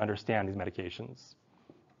understand these medications.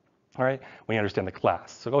 All right, when you understand the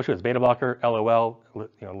class. So go shoot, it's beta blocker, LOL, you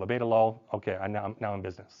know, labetalol. Okay, I'm now in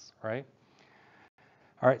business. All right.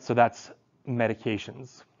 All right, so that's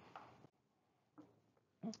medications.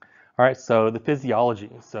 All right, so the physiology.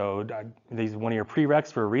 So these are one of your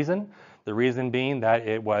prereqs for a reason. The reason being that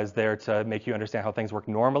it was there to make you understand how things work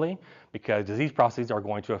normally, because disease processes are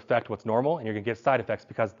going to affect what's normal, and you're going to get side effects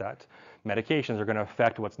because of that. Medications are going to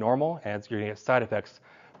affect what's normal, and you're going to get side effects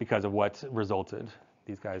because of what resulted.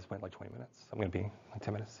 These guys went like 20 minutes. I'm going to be like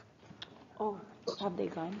 10 minutes. Oh, have they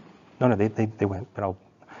gone? No, they went, but I'll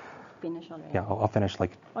Finish already? Yeah, I'll finish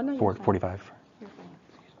like 45. You're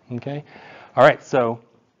fine. Okay. All right, so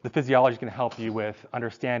the physiology is going to help you with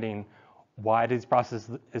understanding why disease process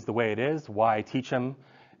is the way it is, why I teach them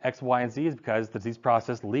X, Y, and Z is because the disease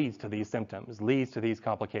process leads to these symptoms, leads to these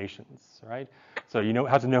complications, right? So you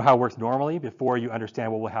have to know how it works normally before you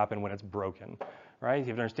understand what will happen when it's broken, right? You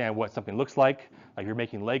have to understand what something looks like you're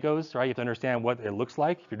making Legos, right? You have to understand what it looks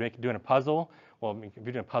like. If you're doing a puzzle, well, if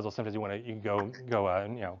you're doing a puzzle, sometimes you can go, you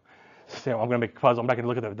know, say, well, I'm going to make a puzzle. I'm not going to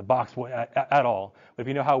look at the box at all. But if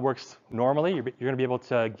you know how it works normally, you're going to be able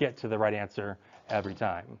to get to the right answer every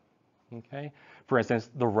time. Okay. For instance,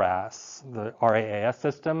 the RAS, the RAAS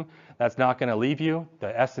system, that's not going to leave you. The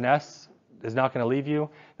SNS is not going to leave you.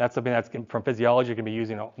 That's something that's from physiology you can be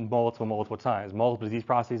using multiple times. Multiple disease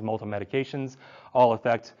processes, multiple medications, all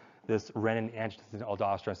affect this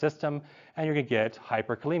renin-angiotensin-aldosterone system, and you're going to get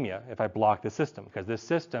hyperkalemia if I block this system, because this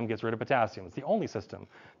system gets rid of potassium. It's the only system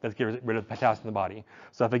that gets rid of potassium in the body.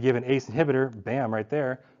 So if I give an ACE inhibitor, bam, right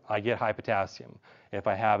there, I get high potassium. If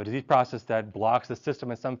I have a disease process that blocks the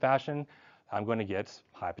system in some fashion, I'm going to get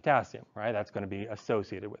high potassium, right? That's going to be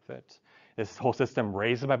associated with it. This whole system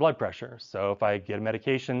raises my blood pressure. So if I get a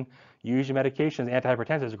medication, usually medications,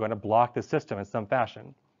 antihypertensives are going to block the system in some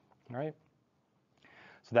fashion, right?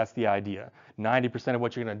 So that's the idea. 90% of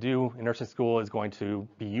what you're going to do in nursing school is going to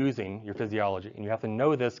be using your physiology. And you have to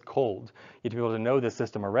know this cold. You have to be able to know this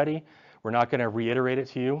system already. We're not going to reiterate it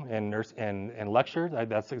to you in lecture.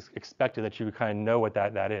 That's expected that you kind of know what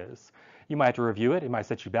that is. You might have to review it. It might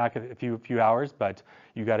set you back a few hours, but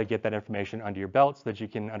you got to get that information under your belt so that you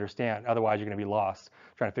can understand. Otherwise, you're going to be lost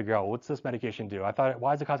trying to figure out, what's this medication do?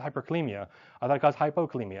 Why does it cause hyperkalemia? I thought it caused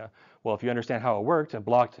hypokalemia. Well, if you understand how it worked and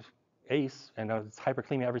blocked ACE, and it's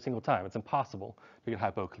hyperkalemia every single time. It's impossible to get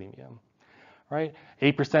hypokalemia, right?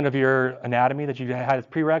 8% of your anatomy that you had as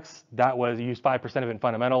prereqs, you used 5% of it in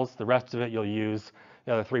fundamentals. The rest of it you'll use,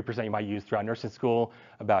 the other 3% you might use throughout nursing school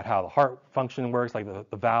about how the heart function works, like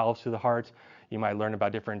the valves to the heart. You might learn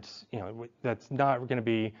about different, that's not going to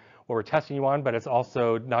be what we're testing you on, but it's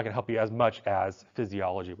also not going to help you as much as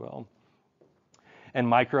physiology will. And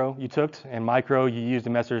micro you took, and micro you used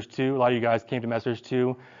in Med-Surg 2. A lot of you guys came to Med-Surg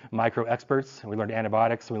 2 micro experts. We learned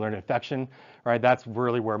antibiotics, and we learned infection, right? That's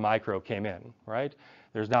really where micro came in, right?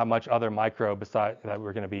 There's not much other micro beside that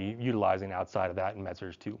we're going to be utilizing outside of that in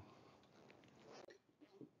Med-Surg 2.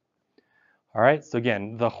 All right, so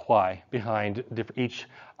again, the why behind each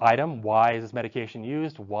item. Why is this medication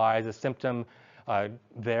used? Why is this symptom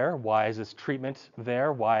there? Why is this treatment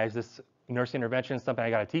there? Why is this nurse intervention something I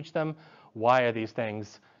got to teach them? Why are these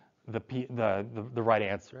things the right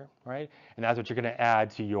answer, right? And that's what you're going to add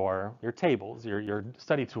to your tables, your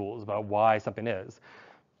study tools about why something is.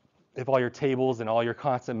 If all your tables and all your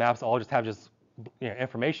constant maps all just have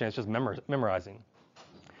information, it's just memorizing.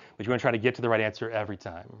 But you want to try to get to the right answer every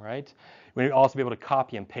time, right? We need to also be able to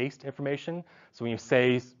copy and paste information. So when you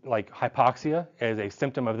say like hypoxia is a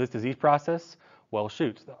symptom of this disease process, well,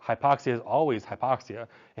 shoot, hypoxia is always hypoxia.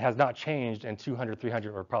 It has not changed in 200,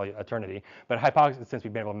 300, or probably eternity. But hypoxia, since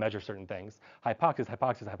we've been able to measure certain things, hypoxia is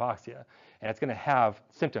hypoxia. And it's going to have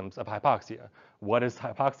symptoms of hypoxia. What is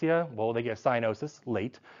hypoxia? Well, they get cyanosis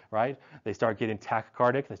late, right? They start getting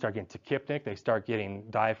tachycardic, they start getting tachypnic, they start getting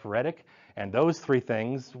diaphoretic. And those three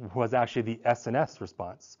things was actually the SNS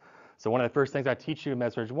response. So one of the first things I teach you in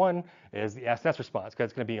Med-Surg 1 is the SNS response, because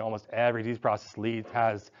it's going to be almost every disease process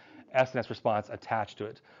has SNS response attached to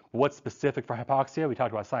it. What's specific for hypoxia? We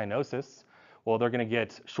talked about cyanosis. Well, they're going to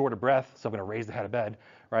get short of breath, so I'm going to raise the head of bed,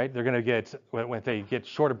 right? They're going to get, when they get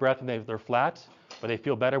short of breath and they're flat, but they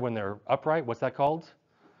feel better when they're upright. What's that called?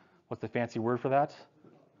 What's the fancy word for that?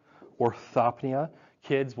 Orthopnea.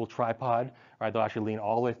 Kids will tripod, right? They'll actually lean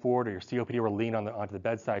all the way forward, or your COPD will lean onto the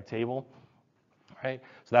bedside table, right?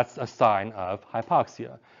 So that's a sign of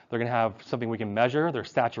hypoxia. They're going to have something we can measure. Their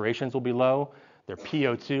saturations will be low. Their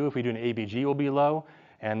PO2, if we do an ABG, will be low.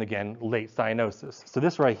 And again, late cyanosis. So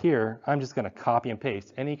this right here, I'm just going to copy and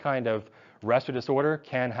paste. Any kind of respiratory disorder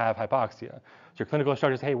can have hypoxia. So your clinical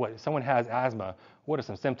instructors, hey, what if someone has asthma? What are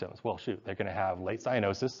some symptoms? Well, shoot, they're going to have late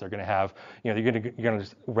cyanosis. They're going to have, you're going to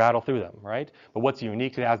just rattle through them, right? But what's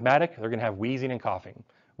unique to the asthmatic? They're going to have wheezing and coughing.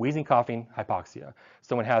 Wheezing, coughing, hypoxia.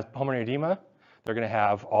 Someone has pulmonary edema. They're going to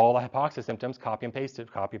have all the hypoxia symptoms, copy and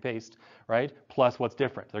paste, right? Plus what's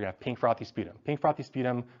different? They're going to have pink frothy sputum. Pink frothy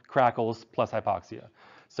sputum, crackles, plus hypoxia.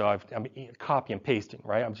 So I'm copy and pasting,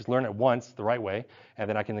 right? I'm just learning it once the right way, and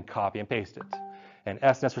then I can copy and paste it. And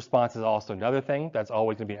SNS response is also another thing that's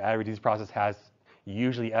always going to be, every disease process has,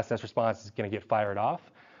 usually SNS response is going to get fired off.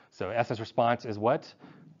 So SNS response is what?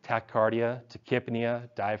 Tachycardia, tachypnea,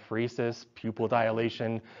 diaphoresis, pupil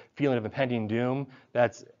dilation, feeling of impending doom.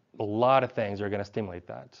 That's a lot of things are going to stimulate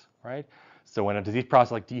that, right? So when a disease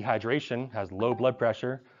process like dehydration has low blood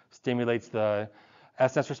pressure, stimulates the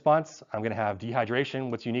SNS response, I'm going to have dehydration.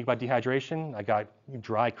 What's unique about dehydration? I got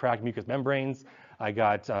dry, cracked mucous membranes. I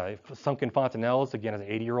got sunken fontanelles, again, as an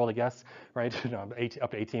 80-year-old, I guess, right?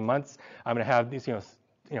 Up to 18 months. I'm going to have these, I'm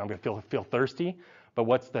going to feel thirsty. But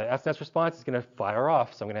what's the SNS response? It's going to fire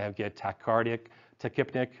off. So I'm going to get tachycardic,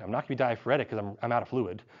 tachypnic. I'm not going to be diaphoretic because I'm out of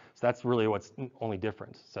fluid. So that's really what's only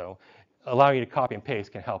different. So allowing you to copy and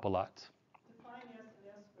paste can help a lot. Define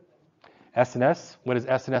SNS for them. SNS, what does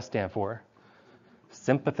SNS stand for?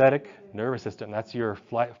 Sympathetic nervous system. That's your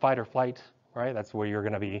fight or flight, right? That's where you're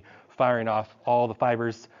going to be firing off all the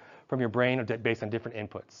fibers from your brain based on different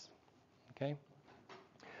inputs. Okay.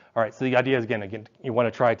 All right. So the idea is again, you want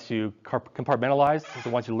to try to compartmentalize. So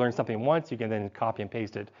once you learn something once, you can then copy and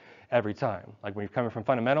paste it every time. Like when you're coming from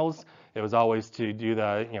fundamentals, it was always to do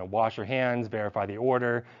the wash your hands, verify the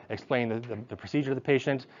order, explain the procedure to the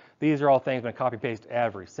patient. These are all things I'm going to copy and paste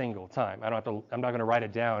every single time. I'm not going to write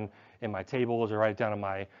it down in my tables or write it down in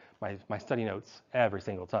my study notes every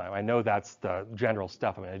single time. I know that's the general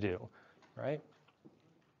stuff I'm going to do, right?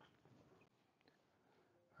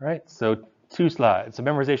 All right, so 2 slides. So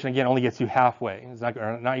memorization, again, only gets you halfway. It's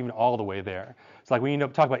not even all the way there. It's like when you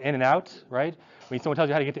talk about in and out, right? When someone tells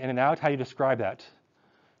you how to get to in and out, how do you describe that?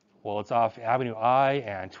 Well, it's off Avenue I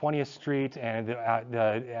and 20th Street, and the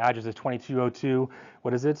address is 2202.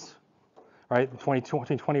 What is it? Right,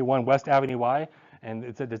 2021 West Avenue Y. And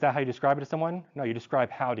is that how you describe it to someone? No, you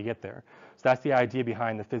describe how to get there. So that's the idea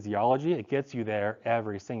behind the physiology. It gets you there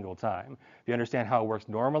every single time. If you understand how it works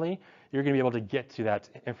normally, you're going to be able to get to that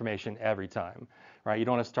information every time, right? You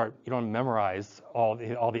don't want to memorize all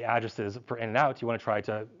the addresses for in and out. You want to try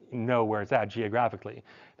to know where it's at geographically.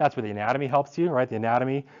 That's where the anatomy helps you, right? The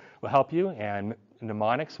anatomy will help you, and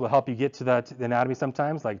mnemonics will help you get to the anatomy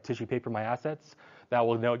sometimes, like tissue paper my assets. That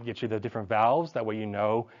will get you the different valves. That way you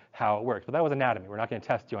know how it works. But that was anatomy. We're not going to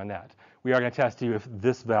test you on that. We are going to test you if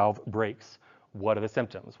this valve breaks. What are the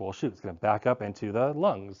symptoms? Well, shoot, it's going to back up into the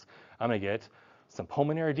lungs. I'm going to get some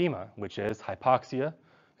pulmonary edema, which is hypoxia,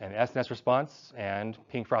 and SNS response, and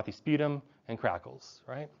pink frothy sputum, and crackles,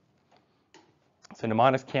 right? So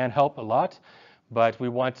mnemonics can help a lot, but we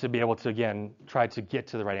want to be able to, again, try to get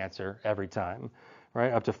to the right answer every time.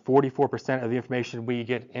 Right, up to 44% of the information we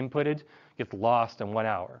get inputted gets lost in 1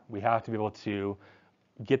 hour. We have to be able to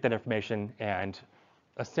get that information and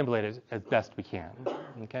assimilate it as best we can,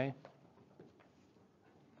 okay?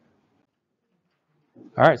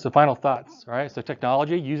 All right, so final thoughts, all right? So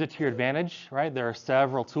technology, use it to your advantage, right? There are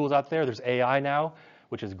several tools out there. There's AI now,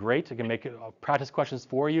 which is great. It can make practice questions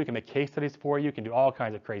for you. It can make case studies for you. It can do all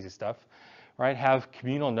kinds of crazy stuff, right? Have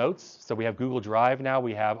communal notes. So we have Google Drive now.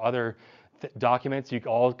 We have other documents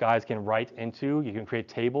all guys can write into. You can create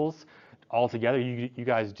tables all together. You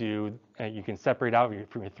guys do, you can separate out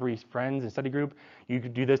from your 3 friends in study group. You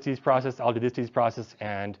could do this disease process, I'll do this disease process,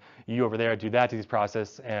 and you over there do that disease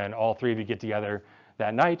process, and all 3 of you get together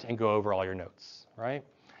that night and go over all your notes, right?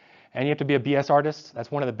 And you have to be a BS artist. That's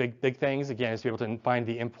one of the big things, again, is to be able to find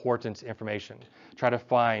the important information. Try to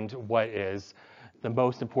find what is the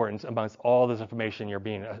most important amongst all this information you're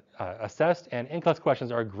being assessed, and in-class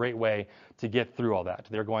questions are a great way to get through all that.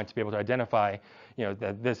 They're going to be able to identify,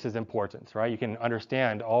 that this is important, right? You can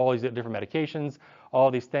understand all these different medications,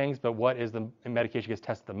 all these things, but what is the medication gets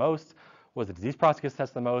tested the most? What's the disease process gets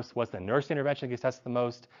tested the most? What's the nurse intervention gets tested the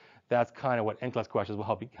most? That's kind of what in-class questions will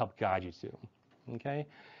help guide you to, okay?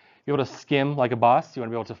 be able to skim like a boss. You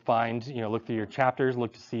want to be able to find, look through your chapters,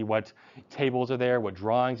 look to see what tables are there, what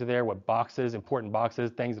drawings are there, what boxes, important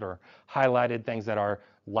boxes, things that are highlighted, things that are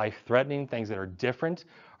life-threatening, things that are different,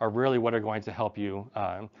 are really what are going to help you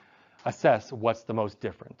assess what's the most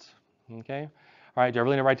different. Okay. All right, do I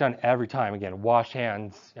really need to write down every time? Again, wash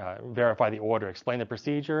hands, verify the order, explain the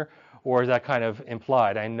procedure, or is that kind of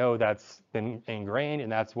implied? I know that's been ingrained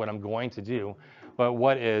and that's what I'm going to do, but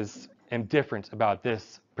what is different about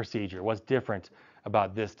this procedure? What's different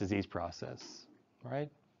about this disease process, right?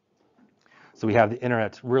 So we have the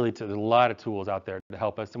internet, really, there's a lot of tools out there to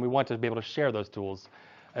help us, and we want to be able to share those tools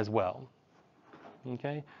as well.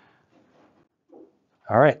 Okay.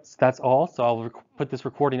 All right, so that's all. So I'll put this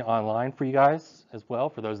recording online for you guys as well,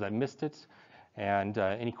 for those that missed it. And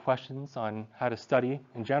any questions on how to study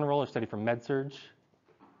in general or study for Med-Surg?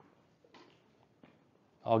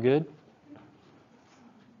 All good?